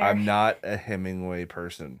it either. I'm not a Hemingway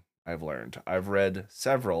person, I've learned. I've read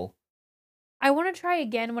several. I want to try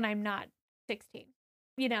again when I'm not 16.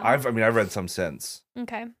 I've read some since.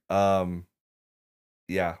 Okay.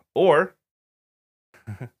 Yeah. Or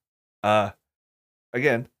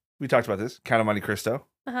again, we talked about this. Count of Monte Cristo.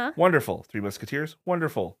 Wonderful. Three Musketeers.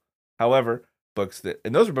 Wonderful. However,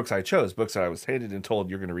 and those are books I chose, books that I was handed and told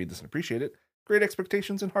you're going to read this and appreciate it. Great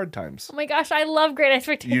Expectations and Hard Times. Oh my gosh, I love Great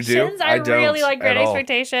Expectations. You do? I really don't like Great at all.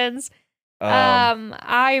 Expectations. Um,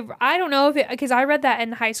 I don't know if it, because I read that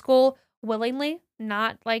in high school willingly,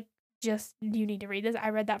 not like just you need to read this.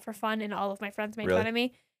 I read that for fun, and all of my friends made Really? fun of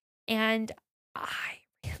me, and I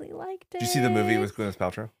really liked it. did you see the movie with Gwyneth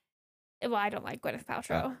Paltrow? Well, I don't like Gwyneth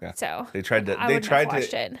Paltrow, yeah. so They tried to. I They wouldn't tried have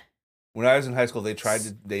watched to. it. When I was in high school, they tried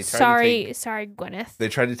to. They tried Sorry, to take. sorry, Gwyneth. They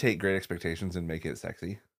tried to take Great Expectations and make it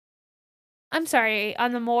sexy. I'm sorry.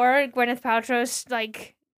 On the more Gwyneth Paltrow's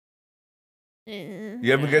like.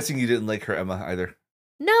 Yeah, I'm guessing you didn't like her Emma either.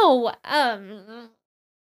 No.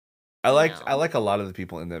 I like No. a lot of the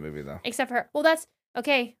people in that movie though. Except for well, that's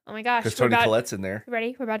okay. Oh my gosh. Because we're Toni about- Collette's in there.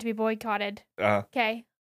 Ready? We're about to be boycotted. Okay.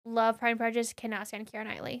 Love Pride and Prejudice. Cannot stand Keira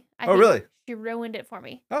Knightley. I think really? She ruined it for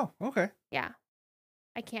me. Oh, okay. Yeah.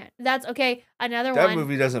 I can't. That's okay. Another That one.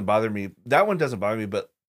 movie doesn't bother me. That one doesn't bother me,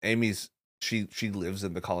 but Amy's she lives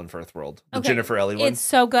in the Colin Firth world. The Okay, Jennifer Ellie one. It's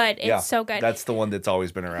so good. It's Yeah, so good. That's the one that's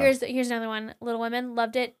always been around. Here's another one. Little Women.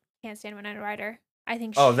 Loved it. Can't stand Winona Ryder. I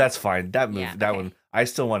think. Oh, that's fine. That movie, Yeah, that okay. one. I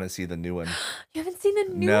still want to see the new one. You haven't seen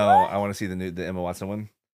the new No, one? I want to see the Emma Watson one,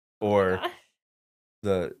 or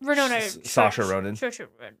the Renona Saoirse Church.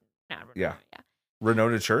 Ronan. Not Renona, Yeah.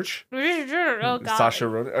 Renona Church. Oh god.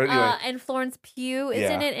 Saoirse Ronan. Anyway, And Florence Pugh is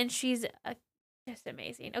in Yeah. it, and she's just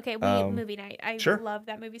amazing. Okay, movie night. I sure. love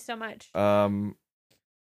that movie so much.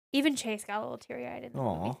 Even Chase got a little teary eyed in the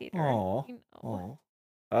movie theater. You know.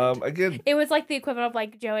 Again, It was like the equivalent of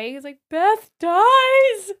like Joey. He's like, Beth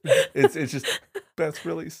dies. it's just Beth's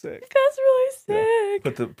really sick. Beth's really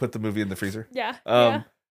sick. Put the movie in the freezer. Yeah.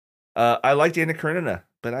 I liked Anna Karenina,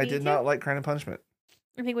 but I Me did too. not like Crime and Punishment.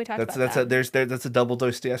 I think we talked That's about that. that's a double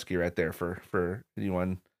Dostoevsky right there for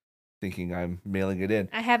anyone thinking I'm mailing it in.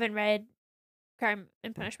 I haven't read Crime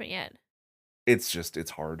and Punishment yet. It's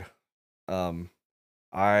hard. I'm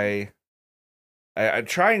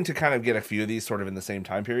trying to kind of get a few of these sort of in the same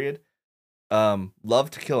time period.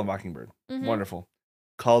 Love To Kill a Mockingbird. Mhm. Wonderful.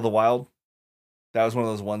 Call of the Wild. That was one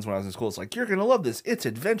of those ones when I was in school. It's like, you're gonna love this. It's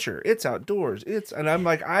adventure. It's outdoors. And I'm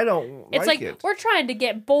like, I don't It's like like it. we're trying to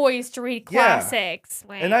get boys to read Yeah. classics.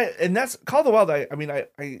 Wait. And that's Call of the Wild.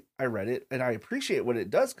 I read it and I appreciate what it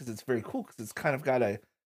does because it's very cool because it's kind of got it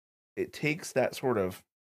takes that sort of,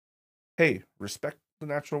 hey, respect the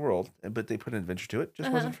natural world, but they put an adventure to it.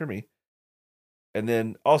 Just wasn't for me. And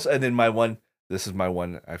then my one. This is my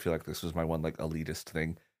one. I feel like this was my one like elitist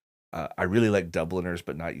thing. I really like Dubliners,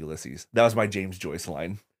 but not Ulysses. That was my James Joyce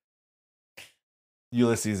line.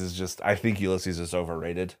 Ulysses is just. I think Ulysses is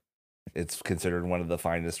overrated. It's considered one of the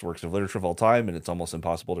finest works of literature of all time, and it's almost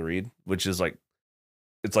impossible to read. Which is like,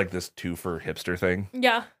 it's like this two for hipster thing.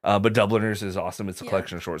 Yeah. But Dubliners is awesome. It's a Yeah.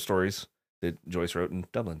 collection of short stories that Joyce wrote in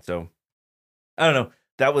Dublin. So I don't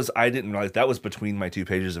know. I didn't realize that was between my 2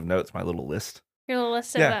 pages of notes, my little list. Your little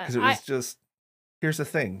list of Yeah, because it was just. Here's the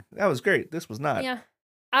thing. That was great. This was not. yeah.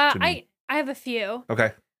 to me. I have a few.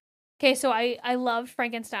 Okay. Okay, so I loved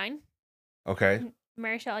Frankenstein. Okay.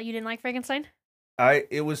 Mary Shelley, you didn't like Frankenstein?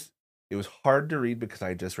 It was hard to read because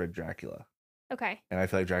I just read Dracula, Okay. and I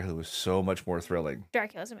feel like Dracula was so much more thrilling.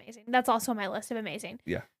 Dracula's amazing. That's also on my list of amazing.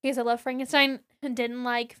 Yeah. Because I love Frankenstein. Didn't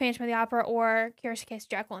like Phantom of the Opera or Curious Case of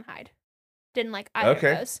Jekyll and Hyde. Didn't like either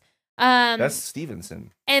Okay. of those. That's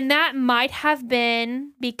Stevenson. And that might have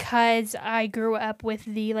been because I grew up with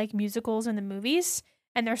the like musicals and the movies,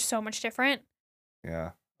 and they're so much different.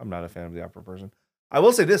 Yeah, I'm not a fan of the opera person. I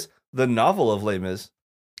will say this: the novel of Les Mis.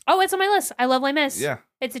 Oh, it's on my list. I love Les Mis. Yeah.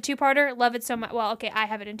 It's a 2-parter. Love it so much. Well, okay, I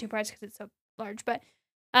have it in 2 parts because it's so large, but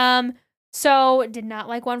so did not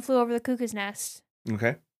like One Flew Over the Cuckoo's Nest.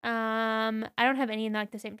 Okay. I don't have any in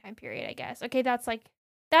like the same time period, I guess. Okay, that's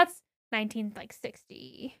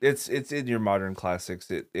 1960. It's in your modern classics.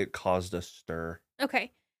 It caused a stir.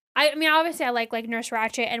 Okay. I mean, obviously I like Nurse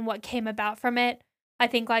Ratched and what came about from it. I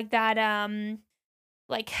think like that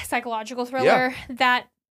like psychological thriller that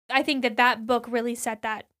I think that book really set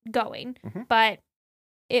that going. Mhm. But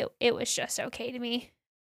it was just okay to me.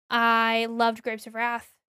 I loved Grapes of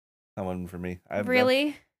Wrath. That one for me.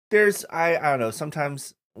 Really? There's I don't know.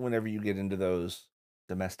 Sometimes whenever you get into those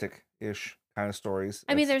domestic-ish kind of stories,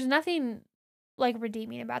 I mean, that's- there's nothing like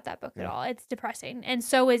redeeming about that book at Yeah. all. It's depressing. And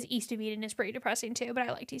so is East of Eden is pretty depressing too, but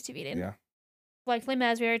I liked East of Eden. Yeah. Like Les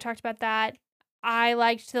Mis, we already talked about that. I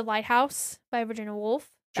liked The Lighthouse by Virginia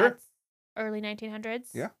Woolf. Sure. That's early 1900s.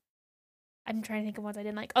 Yeah. I'm trying to think of ones I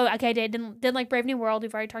didn't like. Oh, okay, I did. Didn't like Brave New World.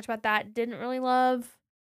 We've already talked about that. Didn't really love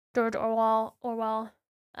George Orwell,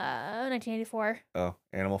 1984. Oh,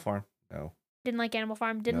 Animal Farm. No, Didn't like Animal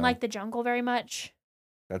Farm. Didn't No. like The Jungle very much.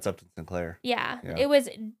 that's Upton Sinclair. Yeah. Yeah. It was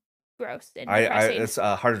gross and I depressing. it's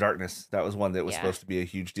Heart of Darkness. That was one that was Yeah. supposed to be a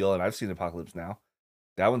huge deal, and I've seen Apocalypse Now.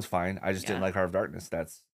 That one's fine. I just didn't Yeah. like Heart of Darkness.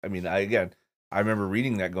 I mean, I remember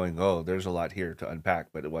reading that going, oh, there's a lot here to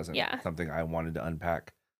unpack, but it wasn't Yeah. something I wanted to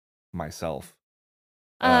unpack myself.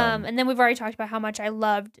 And then we've already talked about how much I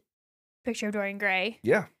loved Picture of Dorian Gray.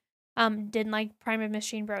 Yeah. Didn't like Prime of Miss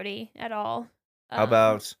Jean Brodie at all. How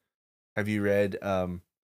about, have you read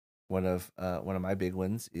one of my big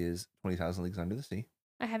ones is 20,000 Leagues Under the Sea?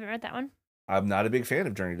 I haven't read that one. I'm not a big fan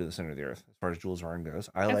of Journey to the Center of the Earth as far as Jules Verne goes.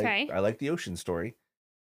 I like the ocean story.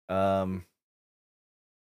 Did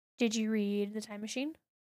you read The Time Machine?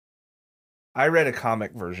 I read a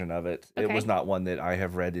comic version of it. It Okay. was not one that I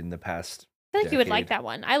have read in the past. I feel like you would like that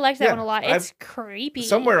one. I liked that one a lot. It's creepy.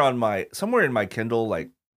 Somewhere in my Kindle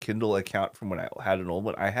account from when I had an old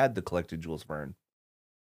one, I had the collected Jules Verne.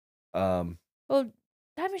 Well,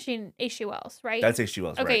 Time Machine, H.G. Wells, right? That's H.G.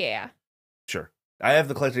 Wells, okay, right? yeah. Sure. I have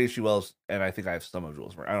the collected H.G. Wells, and I think I have some of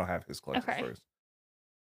Jules Verne. I don't have his collected stories.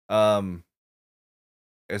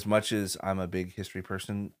 As much as I'm a big history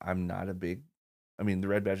person, I'm not a big. I mean, The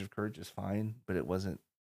Red Badge of Courage is fine, but it wasn't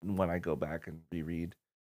when I go back and reread.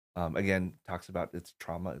 Again, talks about its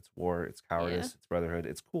trauma, its war, its cowardice, its brotherhood.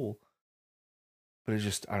 It's cool, but it's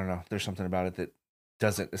just, I don't know. There's something about it that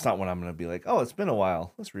doesn't. It's not one I'm going to be like, oh, it's been a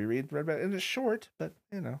while. Let's reread Red Badge. And it's short, but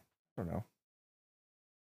I don't know.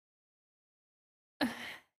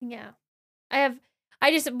 Yeah. I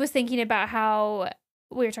just was thinking about how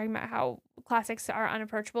we were talking about how classics are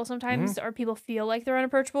unapproachable sometimes, or people feel like they're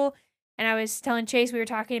unapproachable. And I was telling Chase we were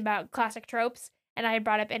talking about classic tropes, and I had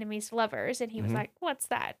brought up enemies to lovers, and he was like, "What's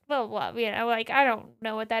that?" Blah blah. Like I don't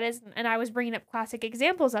know what that is, and I was bringing up classic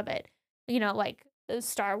examples of it. Like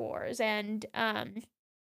Star Wars and gosh,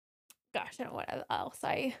 I don't know what else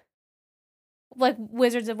like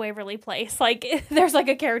Wizards of Waverly Place. Like there's like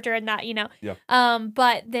a character in that, Yeah.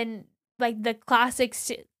 But then like the classic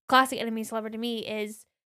enemies to lover to me is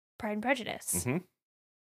Pride and Prejudice.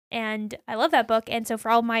 And I love that book. And so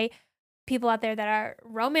for all my people out there that are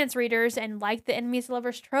romance readers and like the enemies to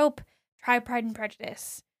lovers trope, try Pride and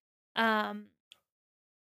Prejudice. I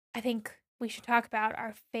think we should talk about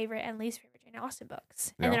our favorite and least favorite Jane Austen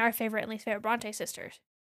books. And then our favorite and least favorite Bronte sisters.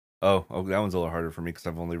 Oh, that one's a little harder for me because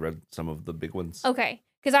I've only read some of the big ones. Okay.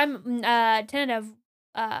 Because I'm Tenant of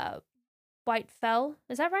Whitefell.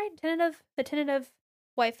 Is that right? The Tenant of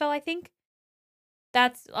Whitefell, I think.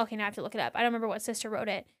 That's okay. Now I have to look it up. I don't remember what sister wrote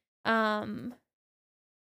it. Tenant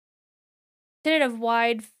of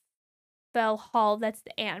Whitefell Hall. That's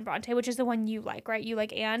the Anne Bronte, which is the one you like, right? You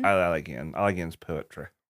like Anne? I like Anne. I like Anne's poetry.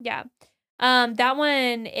 Yeah. That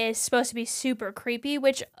one is supposed to be super creepy,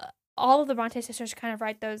 which all of the Bronte sisters kind of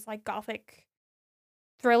write those like gothic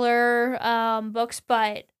thriller books,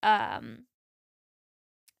 but I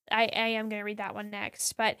am gonna read that one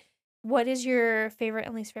next. But what is your favorite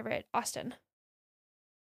and least favorite Austen?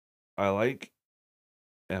 I like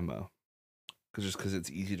Emma because it's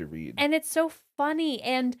easy to read and it's so funny.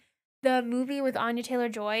 And the movie with Anya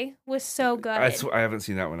Taylor-Joy was so good. I haven't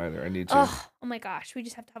seen that one either. I need to. Oh my gosh, we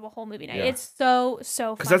just have to have a whole movie night. Yeah. It's so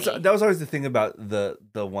funny. Because that was always the thing about the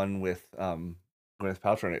one with Gwyneth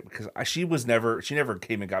Paltrow in it, because she never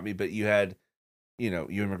came and got me. But you had, Ewan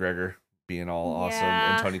McGregor being all awesome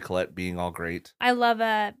and Toni Collette being all great. I love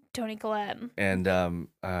Toni Collette. And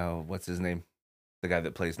what's his name? The guy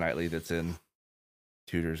that plays Knightley that's in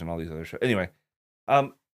Tudors and all these other shows. Anyway,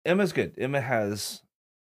 Emma's good. Emma has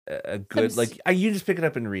a good you just pick it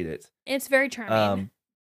up and read it. It's very charming.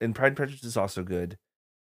 And Pride and Prejudice is also good.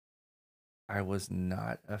 I was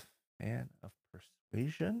not a fan of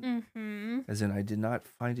Persuasion, as in I did not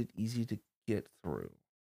find it easy to get through.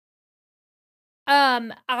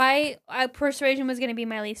 I Persuasion was going to be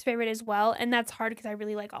my least favorite as well, and that's hard because I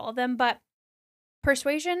really like all of them. But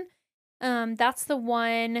Persuasion, that's the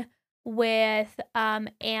one with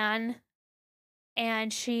Anne,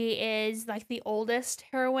 and she is like the oldest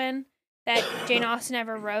heroine that Jane Austen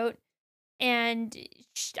ever wrote, and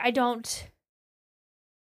I don't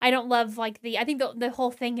love like I think the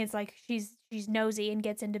whole thing is like she's nosy and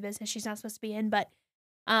gets into business she's not supposed to be in, but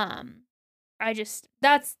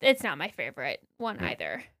it's not my favorite one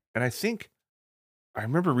either. And I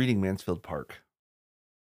remember reading Mansfield Park.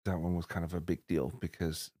 That one was kind of a big deal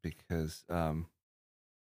because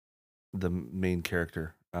the main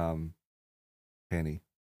character, Fanny,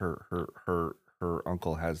 her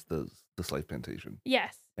uncle has the slave plantation.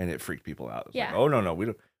 Yes. And it freaked people out. It's yeah. Like, oh no,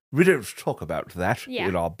 we don't talk about that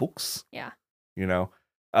in our books. Yeah.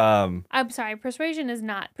 I'm sorry, Persuasion is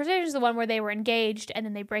the one where they were engaged and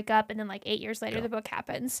then they break up and then like 8 years later the book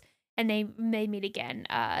happens and they meet again,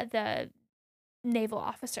 the naval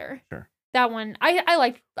officer. Sure. That one, I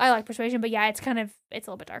like Persuasion, but yeah, it's a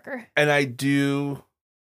little bit darker. And I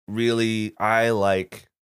like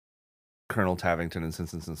Colonel Tavington in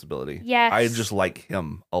Sense and Sensibility. Yes. I just like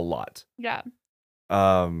him a lot. Yeah.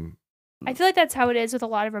 Um, I feel like that's how it is with a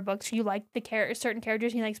lot of her books. You like certain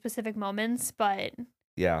characters, and you like specific moments, but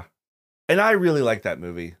yeah. And I really like that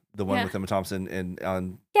movie, the one Yeah. with Emma Thompson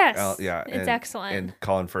and yes, yeah, it's excellent. and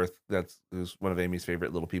Colin Firth. Who's one of Amy's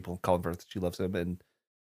favorite little people. Colin Firth, she loves him, and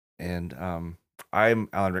I'm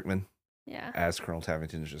Alan Rickman yeah. as Colonel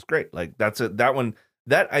Tavington is just great. Like that one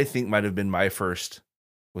that I think might have been my first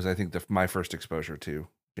exposure to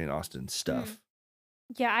Jane Austen stuff.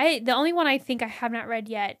 Yeah, the only one I think I have not read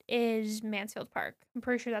yet is Mansfield Park. I'm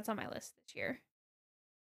pretty sure that's on my list this year.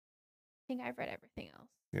 I think I've read everything else.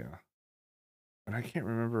 Yeah. And I can't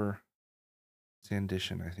remember.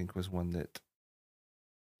 Sandition, I think, was one that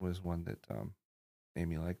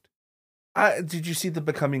Amy liked. Did you see the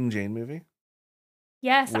Becoming Jane movie?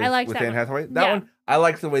 Yes, I liked with that Anne one. Hathaway. That Yeah. one, I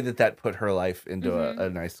liked the way that put her life into Mhm. a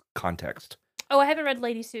nice context. Oh, I haven't read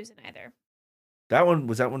Lady Susan either. That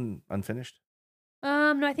one unfinished?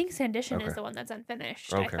 No, I think Sandition Okay. is the one that's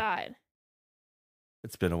unfinished. Okay. I thought.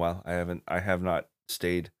 It's been a while. I have not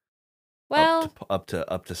stayed Well, up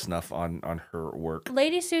to snuff on her work.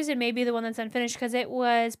 Lady Susan may be the one that's unfinished because it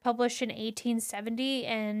was published in 1870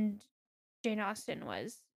 and Jane Austen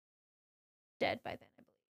was dead by then,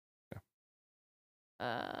 I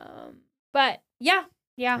believe. But yeah,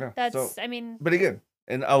 that's so- I mean, But again,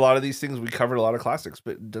 and a lot of these things we covered a lot of classics,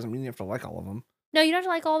 but it doesn't mean you have to like all of them. no, you don't have to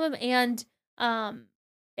like all of them, and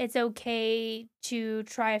it's okay to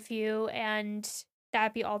try a few and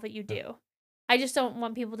that be all that you do. I just don't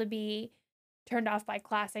want people to be turned off by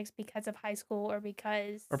classics because of high school or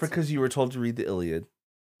because you were told to read the Iliad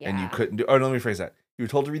and you Yeah. couldn't do. Oh, no, let me rephrase that. You were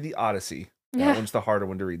told to read the Odyssey. Yeah. That one's the harder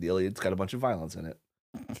one to read. The Iliad's got a bunch of violence in it.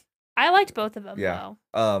 I liked both of them Yeah.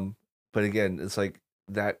 though. But again, it's like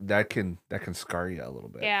that can scar you a little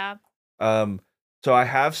bit. Yeah. So I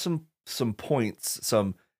have some points.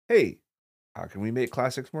 Hey, how can we make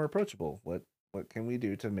classics more approachable? What can we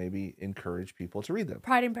do to maybe encourage people to read them?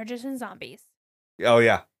 Pride and Prejudice and Zombies. Oh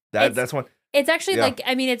yeah, It's- that's one. It's actually Yeah. like,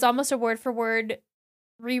 I mean, it's almost a word for word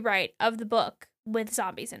rewrite of the book with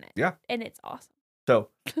zombies in it. Yeah. And it's awesome.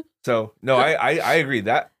 So no, I agree.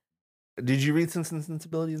 That did you read Sense and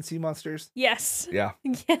Sensibility and Sea Monsters? Yes. Yeah.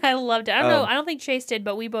 Yeah, I loved it. I don't know. Um, I don't think Chase did,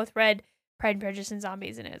 but we both read Pride and Prejudice and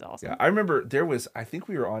Zombies, and it was awesome. Yeah, I remember I think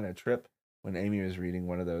we were on a trip when Amy was reading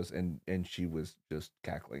one of those, and she was just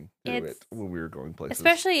cackling through It's- it when we were going places.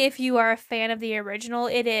 Especially if you are a fan of the original,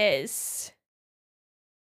 it is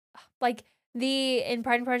like in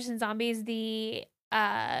Pride and Prejudice and Zombies, the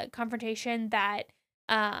confrontation that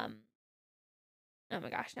oh my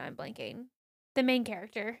gosh, now I'm blanking. The main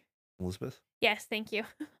character. Elizabeth. Yes, thank you.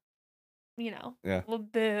 Yeah. Well,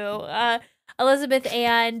 boo. Elizabeth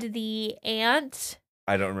and the aunt.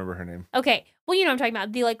 I don't remember her name. Okay. Well, you know what I'm talking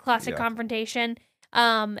about. The classic Yeah. confrontation.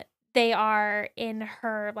 They are in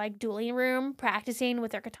her dueling room practicing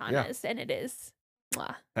with their katanas, and it is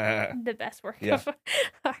the best work Yeah. of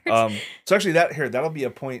art. So actually that'll be a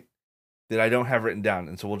point that I don't have written down,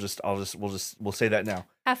 and so we'll say that now.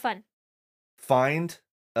 Have fun. Find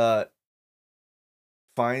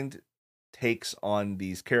takes on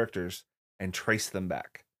these characters and trace them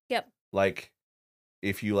back. Yep. Like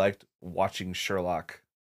if you liked watching Sherlock,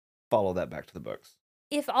 follow that back to the books.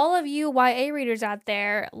 If all of you YA readers out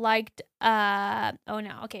there liked oh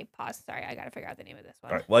no, okay, pause. Sorry, I gotta figure out the name of this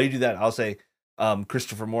one. All right. While you do that, I'll say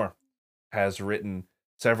Christopher Moore has written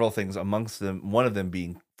several things, amongst them one of them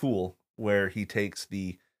being Fool, where he takes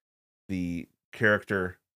the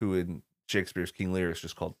character who in Shakespeare's King Lear is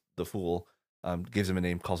just called the Fool, gives him a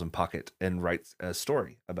name, calls him Pocket, and writes a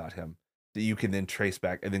story about him that you can then trace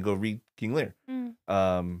back and then go read King Lear.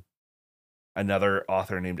 Another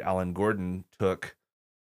author named Alan Gordon took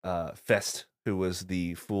Fest, who was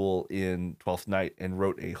the Fool in Twelfth Night, and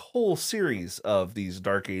wrote a whole series of these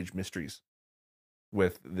Dark Age mysteries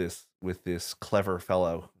with this clever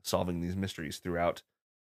fellow solving these mysteries throughout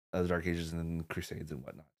the Dark Ages and Crusades and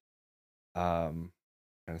whatnot.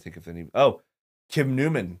 Trying to think of any. Oh, Kim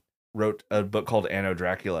Newman wrote a book called Anno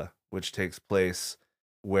Dracula, which takes place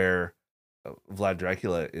where Vlad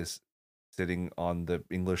Dracula is sitting on the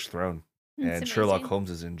English throne, and Sherlock Holmes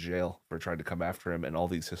is in jail for trying to come after him, and all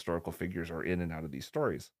these historical figures are in and out of these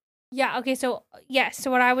stories. Yeah, okay, so yes, so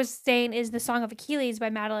what I was saying is The Song of Achilles by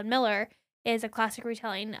Madeline Miller is a classic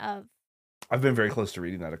retelling of. I've been very close to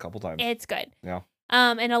reading that a couple times. It's good. Yeah.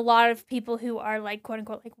 And a lot of people who are quote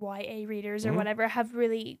unquote YA readers or Mhm. whatever have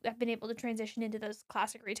been able to transition into those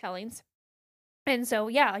classic retellings. And so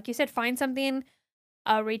yeah, like you said, find something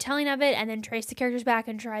a retelling of it and then trace the characters back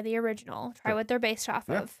and try the original. Try Sure. what they're based off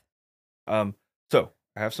Yeah. of. So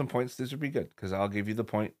I have some points. These would be good because I'll give you the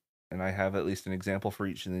point, and I have at least an example for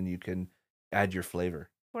each, and then you can add your flavor.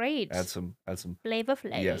 Great. Add some. Flavor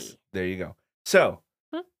Flay. Yes, there you go. So,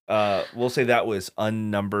 we'll say that was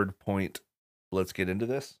unnumbered point. Let's get into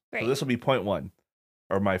this. Great. So this will be point 1,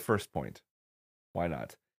 or my first point. Why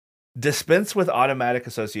not? Dispense with automatic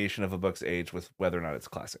association of a book's age with whether or not it's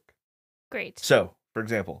classic. Great. So, for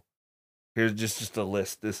example, here's just a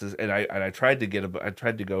list. This is, and I tried to I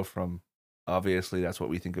tried to go from, obviously that's what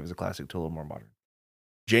we think of as a classic, to a little more modern.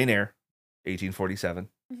 Jane Eyre, 1847.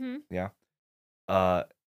 Mm-hmm. Yeah.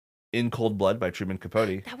 In Cold Blood by Truman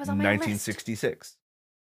Capote, That was on my 1966.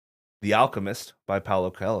 The Alchemist by Paulo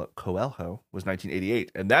Coelho was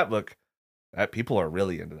 1988, and that book, that people are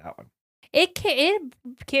really into that one.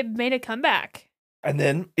 It made a comeback. And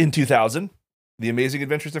then in 2000, The Amazing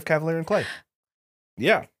Adventures of Cavalier and Clay.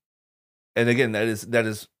 Yeah. And again, that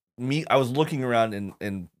is me. I was looking around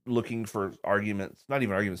and looking for arguments, not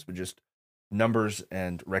even arguments, but just numbers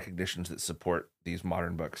and recognitions that support these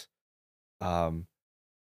modern books.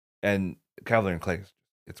 And Cavalier and Clay,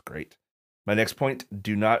 it's great. My next point,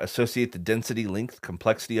 do not associate the density, length,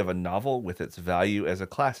 complexity of a novel with its value as a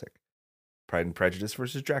classic. Pride and Prejudice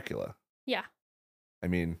versus Dracula. Yeah. I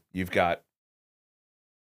mean, you've got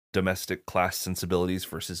domestic class sensibilities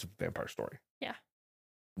versus Vampire Story. Yeah.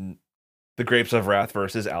 The Grapes of Wrath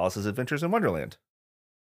versus Alice's Adventures in Wonderland.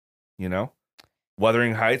 You know?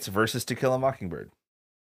 Wuthering Heights versus To Kill a Mockingbird.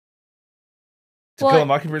 To Kill a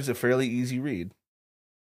Mockingbird is a fairly easy read,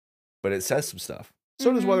 but it says some stuff.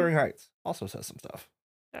 So does Wuthering Heights. Also says some stuff.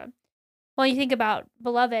 Yeah. Well, you think about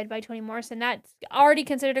Beloved by Toni Morrison. That's already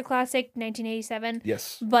considered a classic, 1987.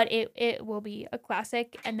 Yes. But it will be a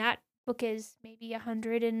classic, and that book is maybe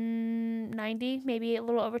 190, maybe a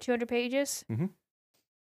little over 200 pages. Mm-hmm.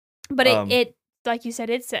 But it like you said,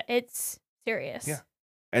 it's serious. Yeah.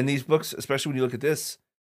 And these books, especially when you look at this,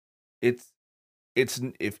 it's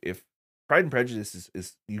if Pride and Prejudice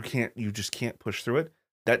is you just can't push through it.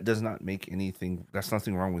 That does not make anything. That's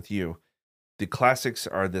nothing wrong with you. The classics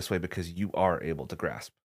are this way because you are able to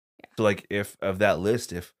grasp. Yeah. So, like, if of that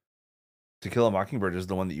list, if To Kill a Mockingbird is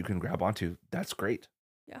the one that you can grab onto, that's great.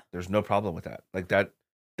 Yeah, there's no problem with that. Like that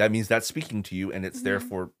means that's speaking to you, and it's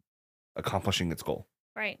therefore accomplishing its goal.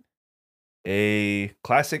 Right. A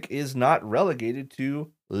classic is not relegated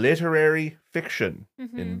to literary fiction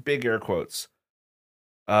in big air quotes.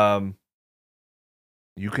 You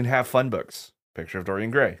can have fun books. Picture of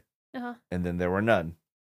Dorian Gray. And Then There Were None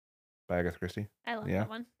by Agatha Christie. I love that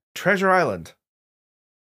one. Treasure Island.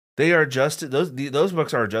 They are just those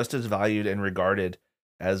books are just as valued and regarded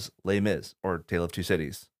as Les Mis or Tale of Two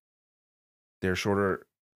Cities. They're shorter.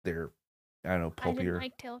 They're, I don't know, pulpier. I didn't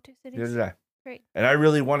like Tale of Two Cities. Neither did I. Great. And I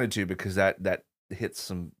really wanted to because that hits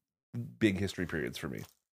some big history periods for me.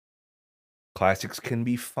 Classics can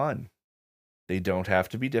be fun. They don't have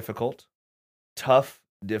to be difficult. Tough,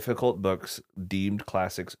 difficult books deemed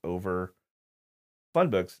classics over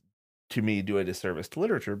fun books, to me, do a disservice to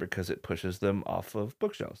literature because it pushes them off of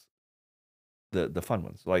bookshelves. The fun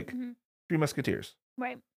ones, like Three Musketeers.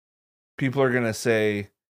 Right. People are gonna say,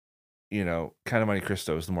 Count of Monte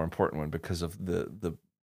Cristo is the more important one because of the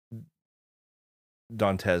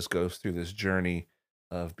Dantes goes through this journey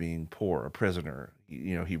of being poor, a prisoner.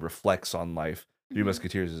 He reflects on life. Three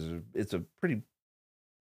Musketeers it's a pretty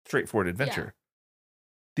straightforward adventure. Yeah.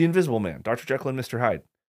 The Invisible Man, Dr. Jekyll and Mr. Hyde,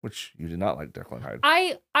 which you did not like Jekyll and Hyde.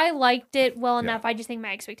 I liked it well enough. I just think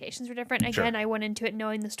my expectations were different. Again, I went into it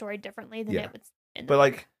knowing the story differently than it was in the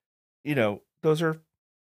book. Those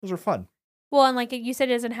are fun. Well, and like you said,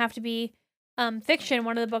 it doesn't have to be fiction.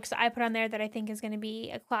 One of the books that I put on there that I think is going to be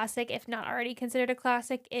a classic, if not already considered a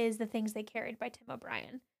classic, is The Things They Carried by Tim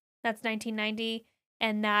O'Brien. That's 1990,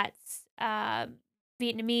 and that's the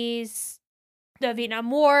Vietnam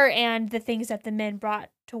War and the things that the men brought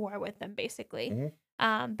to war with them, basically.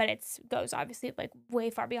 But it goes obviously like way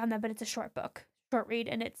far beyond that. But it's a short book, short read,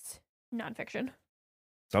 and it's nonfiction.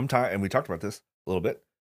 Sometimes, and we talked about this a little bit.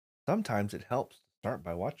 Sometimes it helps to start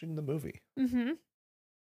by watching the movie.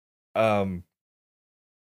 I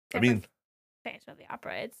mean, Phantom of the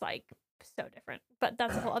Opera, it's like so different, but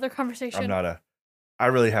that's a whole other conversation. I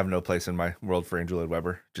really have no place in my world for Andrew Lloyd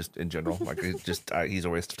Webber, just in general. Like, it's just he's a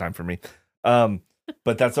waste of time for me.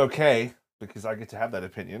 But that's okay because I get to have that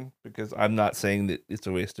opinion because I'm not saying that it's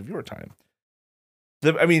a waste of your time.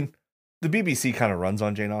 The BBC kind of runs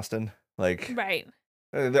on Jane Austen, like right.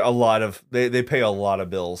 A lot of they pay a lot of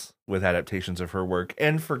bills with adaptations of her work,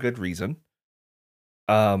 and for good reason.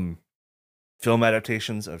 Film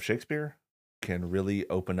adaptations of Shakespeare can really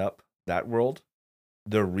open up that world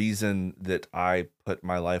the reason that I put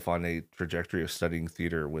my life on a trajectory of studying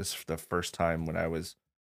theater was the first time when I was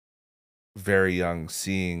very young,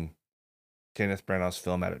 seeing Kenneth Branagh's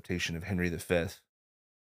film adaptation of Henry V.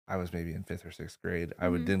 I was maybe in 5th or 6th grade. I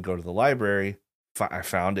would then go to the library. I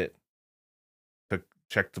found it,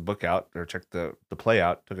 checked the book out, or checked the play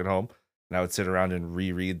out, took it home, and I would sit around and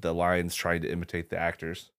reread the lines, trying to imitate the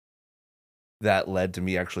actors. That led to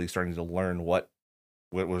me actually starting to learn what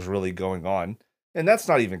was really going on, and that's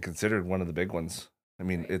not even considered one of the big ones. I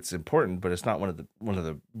mean, it's important, but it's not one of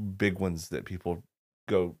the big ones that people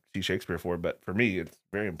go see Shakespeare for. But for me, it's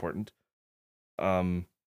very important. And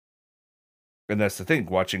that's the thing.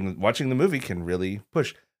 Watching the movie can really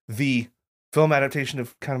push. The film adaptation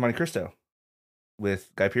of Count of Monte Cristo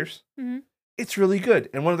with Guy Pearce. Mm-hmm. It's really good.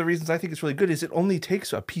 And one of the reasons I think it's really good is it only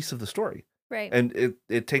takes a piece of the story. Right. And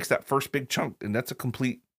it takes that first big chunk, and that's a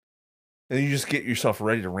complete, and you just get yourself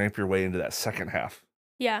ready to ramp your way into that second half.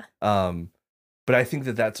 Yeah. But I think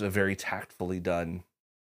that that's a very tactfully done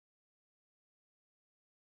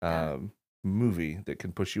movie that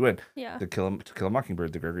can push you in. Yeah. To Kill a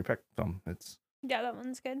Mockingbird, the Gregory Peck film. It's that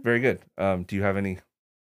one's good. Very good. Do you have any?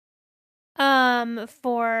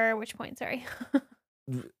 For which point? Sorry.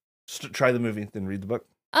 Try the movie, then read the book.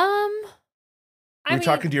 I mean,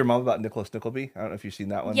 talking to your mom about Nicholas Nickleby. I don't know if you've seen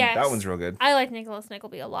that one. Yes. That one's real good. I like Nicholas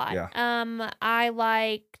Nickleby a lot. Yeah. I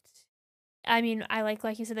liked,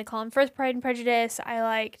 like you said, they call him First Pride and Prejudice. I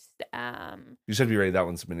liked, You should be ready. That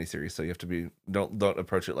one's a miniseries, so you have to be, don't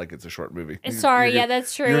approach it like it's a short movie. Sorry, yeah,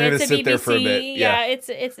 that's true. You're It's gonna a sit BBC. there for a bit. Yeah.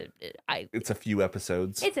 It's a few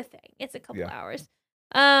episodes. It's a thing. It's a couple hours.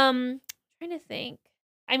 Trying to think.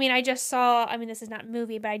 I mean, this is not a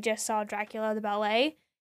movie, but I just saw Dracula the ballet.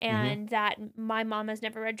 And that my mom has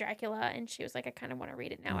never read Dracula, and she was like, I kind of want to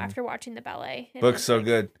read it now after watching the ballet. And Book's so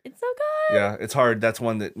good. It's so good. Yeah, it's hard. That's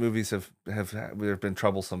one that movies have there have been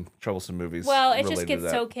troublesome movies. Well, it just gets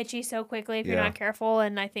so kitschy so quickly if you're not careful,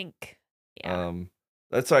 and I think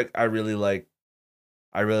that's like I really like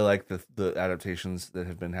the adaptations that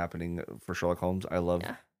have been happening for Sherlock Holmes. I love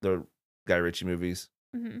the Guy Ritchie movies.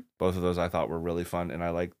 Mm-hmm. Both of those I thought were really fun, and I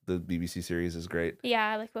like the BBC series is great. Yeah,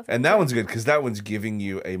 I like both. And that one's good because that one's giving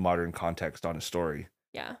you a modern context on a story.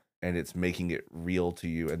 Yeah. And it's making it real to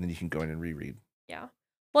you, and then you can go in and reread. Yeah.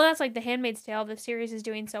 Well, that's like The Handmaid's Tale. The series is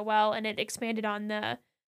doing so well, and it expanded on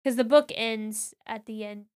because the book ends at the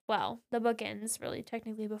end. Well, the book ends really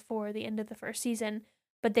technically before the end of the first season,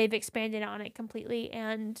 but they've expanded on it completely,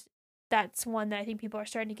 and that's one that I think people are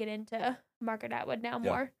starting to get into Margaret Atwood now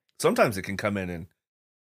more. Sometimes it can come in and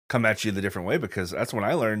come at you the different way, because that's when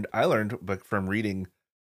I learned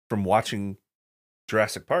from watching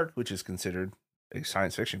Jurassic Park, which is considered a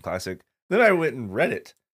science fiction classic. Then I went and read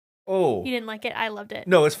it. Oh, you didn't like it? I loved it.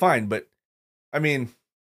 No, it's fine, but I mean,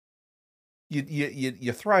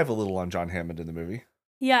 you thrive a little on John Hammond in the movie.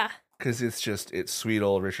 Yeah, because it's sweet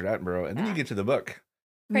old Richard Attenborough, and then you get to the book.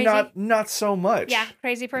 Crazy. Not so much. Yeah,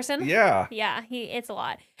 crazy person. Yeah, it's a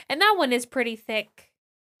lot, and that one is pretty thick.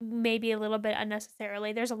 Maybe a little bit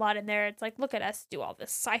unnecessarily. There's a lot in there. It's like, look at us do all this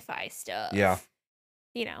sci-fi stuff. Yeah.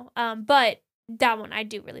 But that one I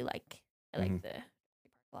do really like. I like the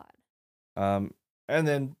a lot. And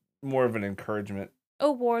then more of an encouragement.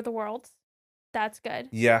 Oh, War of the Worlds. That's good.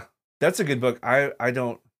 Yeah. That's a good book. I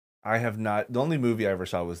have not. The only movie I ever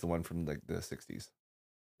saw was the one from like the 60s.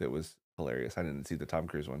 That was hilarious. I didn't see the Tom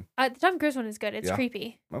Cruise one. The Tom Cruise one is good. It's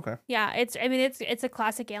creepy. Okay. Yeah, it's a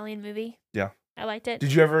classic alien movie. Yeah. I liked it.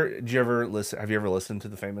 Did you ever listen? Have you ever listened to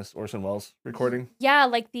the famous Orson Welles recording? Yeah,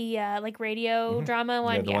 like the radio drama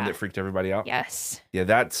one. Yeah, the one that freaked everybody out. Yes.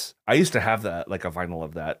 Yeah, I used to have that, like a vinyl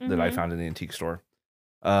of that I found in the antique store.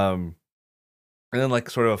 And then like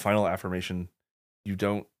sort of a final affirmation, you're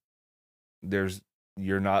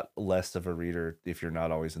not less of a reader if you're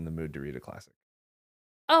not always in the mood to read a classic.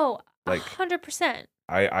 Oh, like 100%.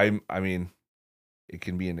 I mean, it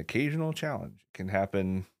can be an occasional challenge. It can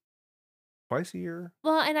happen twice a year.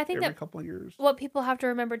 Well, and I think every that couple of years. What people have to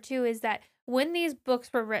remember too is that when these books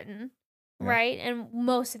were written, right, and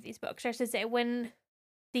most of these books, I should say, when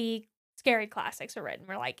the scary classics were written,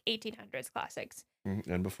 were like 1800s classics.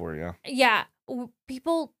 And before, yeah. Yeah,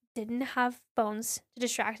 people didn't have phones to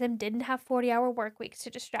distract them, didn't have 40-hour work weeks to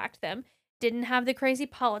distract them, didn't have the crazy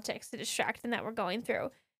politics to distract them that we're going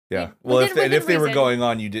through. Yeah. Well, if they were going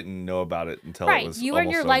on, you didn't know about it until it was you were in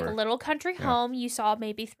your over. like little country home. You saw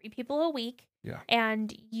maybe 3 people a week. Yeah.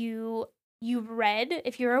 And you read.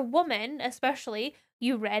 If you're a woman, especially,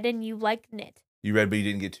 you read and you like knit. You read, but you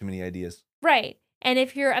didn't get too many ideas. Right. And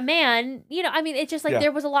if you're a man, it's just like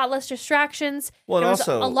there was a lot less distractions. Well, there and was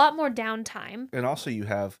also a lot more downtime. And also, you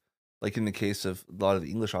have, like in the case of a lot of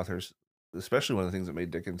the English authors, especially one of the things that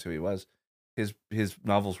made Dickens who he was, his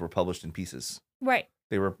novels were published in pieces. Right.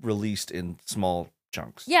 They were released in small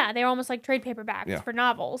chunks. Yeah, they were almost like trade paperbacks Yeah. for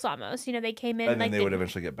novels almost. You know, they came in And then like they would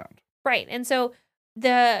eventually get bound. Right. And so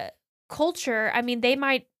the culture, I mean, they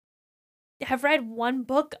might have read one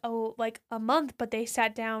book like a month, but they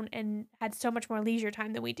sat down and had so much more leisure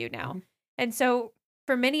time than we do now. Mhm. And so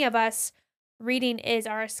for many of us, reading is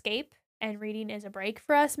our escape and reading is a break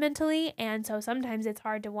for us mentally. And so sometimes it's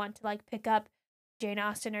hard to want to like pick up Jane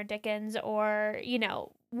Austen or Dickens or, you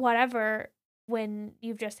know, whatever when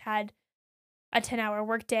you've just had a 10-hour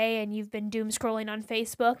workday and you've been doom scrolling on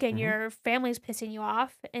Facebook and Mhm. your family's pissing you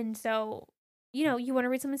off. And so, you know, you want to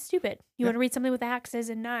read something stupid. You Yeah. want to read something with axes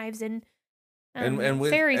and knives and With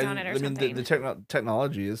fairies and, on it or I mean, something. the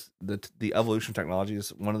technology is the evolution of technology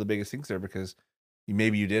is one of the biggest things there because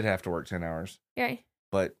maybe you did have to work 10 hours, Right.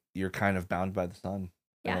 but you're kind of bound by the sun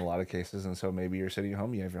in Yeah. a lot of cases, and so maybe you're sitting at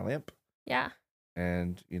home, you have your lamp, Yeah.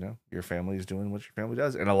 and you know your family is doing what your family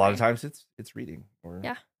does, and a lot of Right. times it's reading or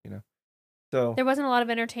Yeah. you know. So There wasn't a lot of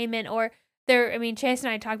entertainment or there, I mean, Chase and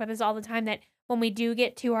I talk about this all the time that when we do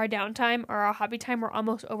get to our downtime or our hobby time, we're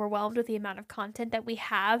almost overwhelmed with the amount of content that we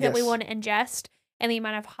have that we Yes. want to ingest and the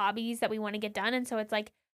amount of hobbies that we want to get done. And so it's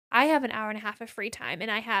like, I have an hour and a half of free time and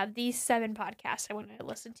I have these 7 podcasts I want to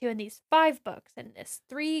listen to and these 5 books and this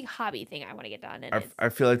 3 hobby thing I want to get done. And it's, I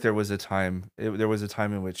feel like there was a time there was a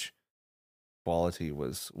time in which quality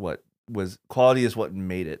quality is what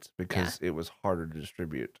made it because it was harder to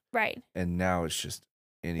distribute. right. And now it's just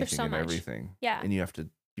anything so and much. everything. Yeah. And you have to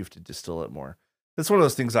distill it more. That's one of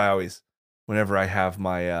those things I always, whenever I have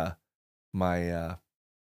my I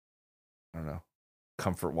don't know,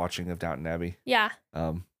 comfort watching of Downton Abbey. Yeah.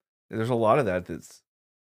 There's a lot of that's,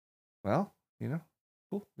 well, you know,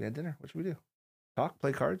 cool. We had dinner. What should we do? Talk,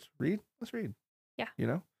 play cards, read. Let's read. Yeah. You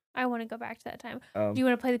know. I want to go back to that time. Um, Do you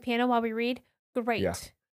want to play the piano while we read? Great. Yeah.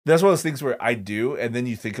 That's one of those things where I do, and then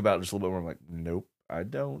you think about it just a little bit more. I'm like, nope, I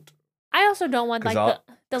don't. I also don't want 'Cause like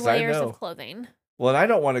the 'cause I layers know. of clothing. Well, and I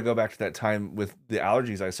don't want to go back to that time with the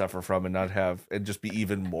allergies I suffer from and not have and just be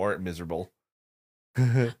even more miserable.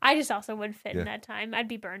 I just also wouldn't fit Yeah. in that time. I'd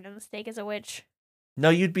be burned on the stake as a witch. No,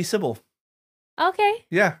 you'd be Sybil. Okay.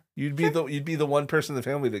 Yeah, you'd be Sure. the one person in the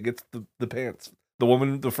family that gets the pants.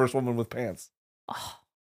 The first woman with pants. Oh,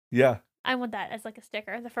 Yeah, I want that as like a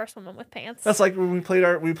sticker. The first woman with pants. that's like when we played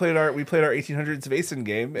our 1800s Vaesen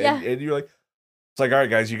game, and, Yeah. and you're like, it's like, all right,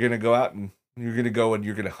 guys, you're gonna go out and you're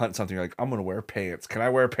gonna hunt something. You're like, I'm gonna wear pants. Can I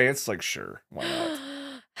wear pants? It's like, sure, why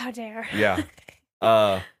not? How dare. Yeah.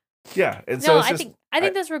 Yeah, and so No, it's I just,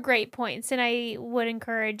 think those were great points, and I would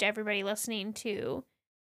encourage everybody listening to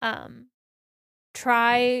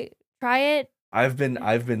try it. I've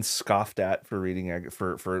been scoffed at for reading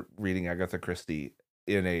for reading Agatha Christie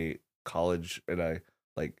in a college in a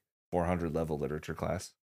like 400 level literature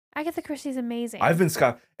class. Agatha Christie's amazing. I've been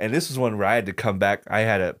scoffed, and this is one where I had to come back. I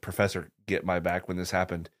had a professor get my back when this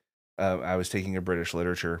happened. I was taking a British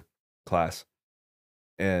literature class,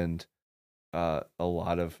 and a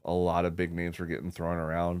lot of big names were getting thrown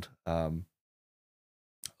around,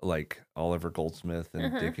 like Oliver Goldsmith and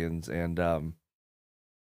Uh-huh. Dickens, and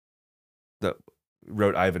that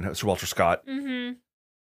wrote Ivanhoe, Sir Walter Scott. Mm-hmm.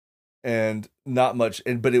 And not much,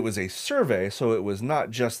 but it was a survey, so it was not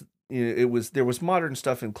just, there was modern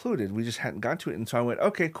stuff included. We just hadn't got to it, and so I went,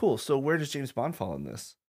 okay, cool. So where does James Bond fall in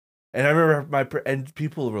this? And I remember and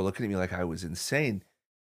people were looking at me like I was insane,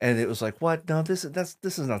 and it was like, what? No, this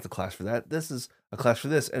is not the class for that. This is a class for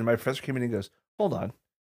this. And my professor came in and goes, hold on,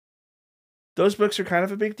 those books are kind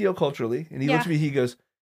of a big deal culturally. And he looked at me, he goes,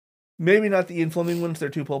 maybe not the Ian Fleming ones, they're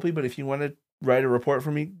too pulpy, but if you want to write a report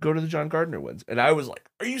for me, go to the John Gardner ones. And I was like,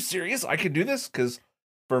 are you serious? I can do this? Because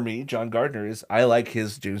for me, John Gardner I like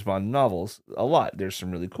his James Bond novels a lot. There's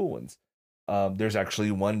some really cool ones. There's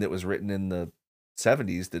actually one that was written in the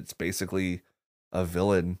 70s that's basically a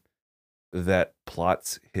villain that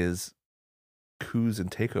plots his coups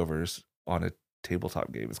and takeovers on a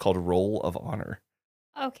tabletop game. It's called Roll of Honor.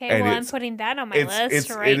 Okay, And well, I'm putting that on my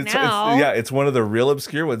list right it's now. it's one of the real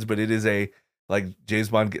obscure ones, but it is like James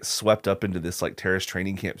Bond gets swept up into this like terrorist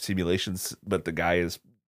training camp simulations, but the guy is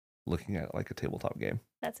looking at it like a tabletop game.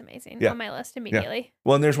 That's amazing. Yeah. On my list immediately.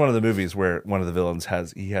 Well, and there's one of the movies where one of the villains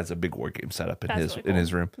has a big war game set up in That's his really in cool.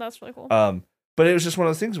 his room. That's really cool. But it was just one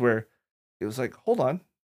of those things where it was like, hold on,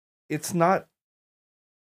 it's not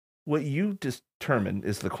what you determine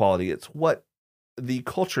is the quality. It's what the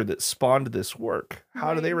culture that spawned this work.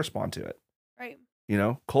 How do they Right. respond to it? Right. You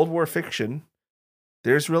know, Cold War fiction.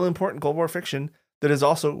 There's real important Cold War fiction that is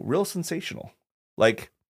also real sensational.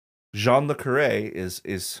 Like Jean Le Carré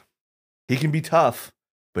is he can be tough,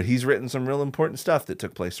 but he's written some real important stuff that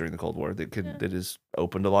took place during the Cold War that that has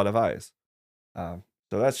opened a lot of eyes. So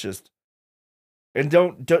that's just, and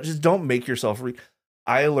don't make yourself read.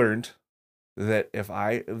 I learned that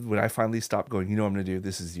when I finally stopped going, you know what I'm going to do?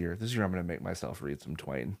 This is the year I'm going to make myself read some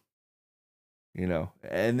Twain,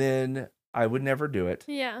 and then I would never do it.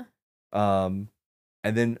 Yeah. And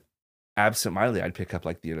then absentmindedly, I'd pick up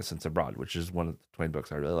like The Innocents Abroad, which is one of the Twain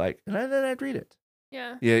books I really like. And then I'd read it.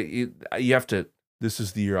 Yeah. Yeah. You have to, this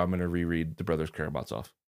is the year I'm going to reread The Brothers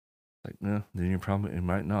Karamazov. Like, no, then you're probably, it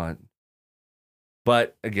might not.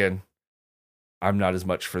 But again, I'm not as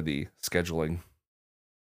much for the scheduling.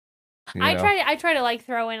 I try to like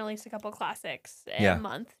throw in at least a couple classics Yeah. a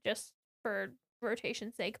month just for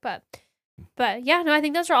rotation's sake. But yeah, no, I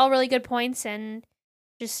think those are all really good points, and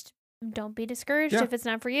just don't be discouraged Yeah. if it's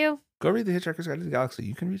not for you. Go read The Hitchhiker's Guide to the Galaxy.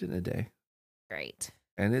 You can read it in a day. Great.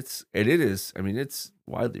 And it is, I mean, it's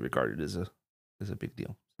widely regarded as a big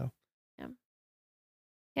deal. So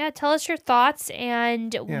Yeah, tell us your thoughts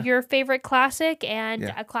and your favorite classic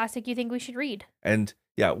and a classic you think we should read. And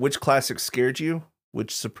yeah, which classic scared you?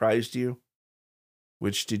 Which surprised you?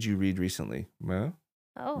 Which did you read recently? Well,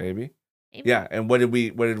 maybe. Yeah, and what did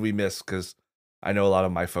we miss? Because I know a lot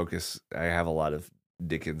of my focus, I have a lot of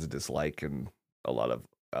Dickens dislike and a lot of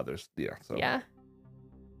others. Yeah. So yeah,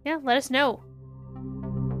 let us know.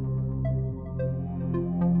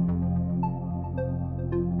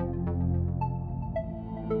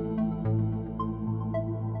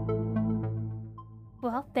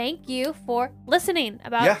 Well, thank you for listening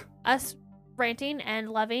about us ranting and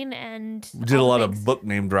loving and we did a lot of book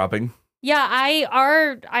name dropping. Yeah,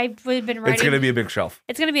 I've been writing. It's gonna be a big shelf.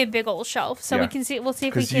 It's gonna be a big old shelf, so we'll see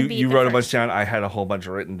if we can beat. You wrote a bunch down. I had a whole bunch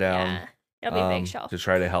written down. Yeah, it'll be a big shelf to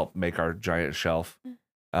try to help make our giant shelf.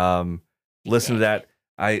 Listen to that.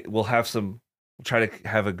 We'll try to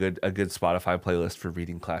have a good Spotify playlist for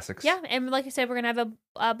reading classics. Yeah, and like I said, we're gonna have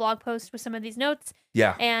a blog post with some of these notes.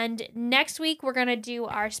 Yeah. And next week we're gonna do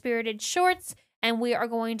our Spirited Shorts, and we are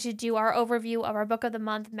going to do our overview of our book of the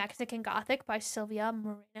month, Mexican Gothic by Silvia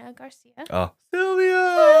Moreno Garcia. Oh,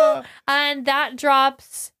 Silvia! And that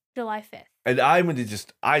drops July 5th. And I'm gonna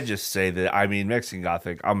just say that, I mean, Mexican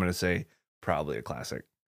Gothic, I'm gonna say probably a classic.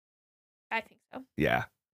 I think so. Yeah.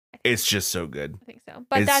 It's just so good. I think so.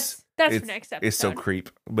 But that's for next episode. It's so creep,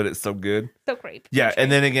 but it's so good. So creep. Yeah,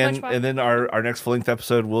 and then again, and then our next full-length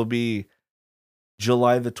episode will be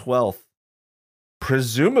July the 12th.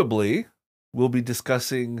 Presumably, we'll be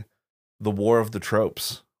discussing The War of the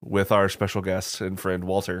Tropes with our special guest and friend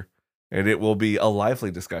Walter, and it will be a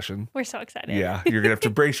lively discussion. We're so excited. Yeah, you're gonna have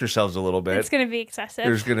to brace yourselves a little bit. It's gonna be excessive.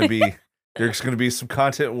 There's gonna be some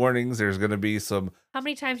content warnings. There's gonna be some. How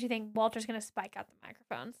many times do you think Walter's gonna spike out the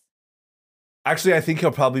microphones? Actually, I think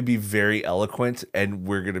he'll probably be very eloquent, and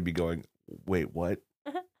we're gonna be going, "Wait, what?"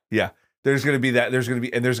 Yeah, there's gonna be that. There's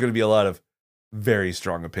gonna be a lot of very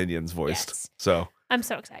strong opinions voiced. Yes. So I'm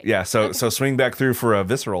so excited. Yeah, so swing back through for a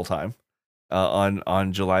visceral time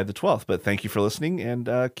on July the 12th. But thank you for listening, and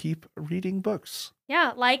keep reading books.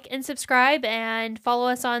 Yeah, like and subscribe and follow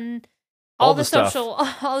us on all the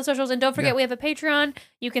socials. And don't forget, we have a Patreon.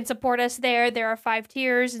 You can support us there. There are 5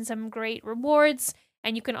 tiers and some great rewards.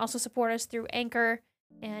 And you can also support us through Anchor.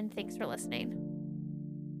 And thanks for listening.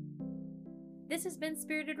 This has been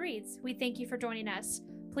Spirited Reads. We thank you for joining us.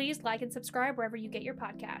 Please like and subscribe wherever you get your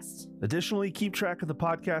podcasts. Additionally, keep track of the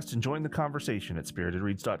podcast and join the conversation at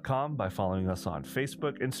spiritedreads.com by following us on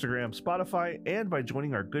Facebook, Instagram, Spotify, and by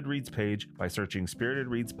joining our Goodreads page by searching Spirited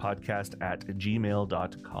Reads Podcast at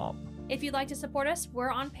gmail.com. If you'd like to support us, we're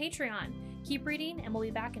on Patreon. Keep reading, and we'll be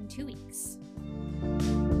back in 2 weeks.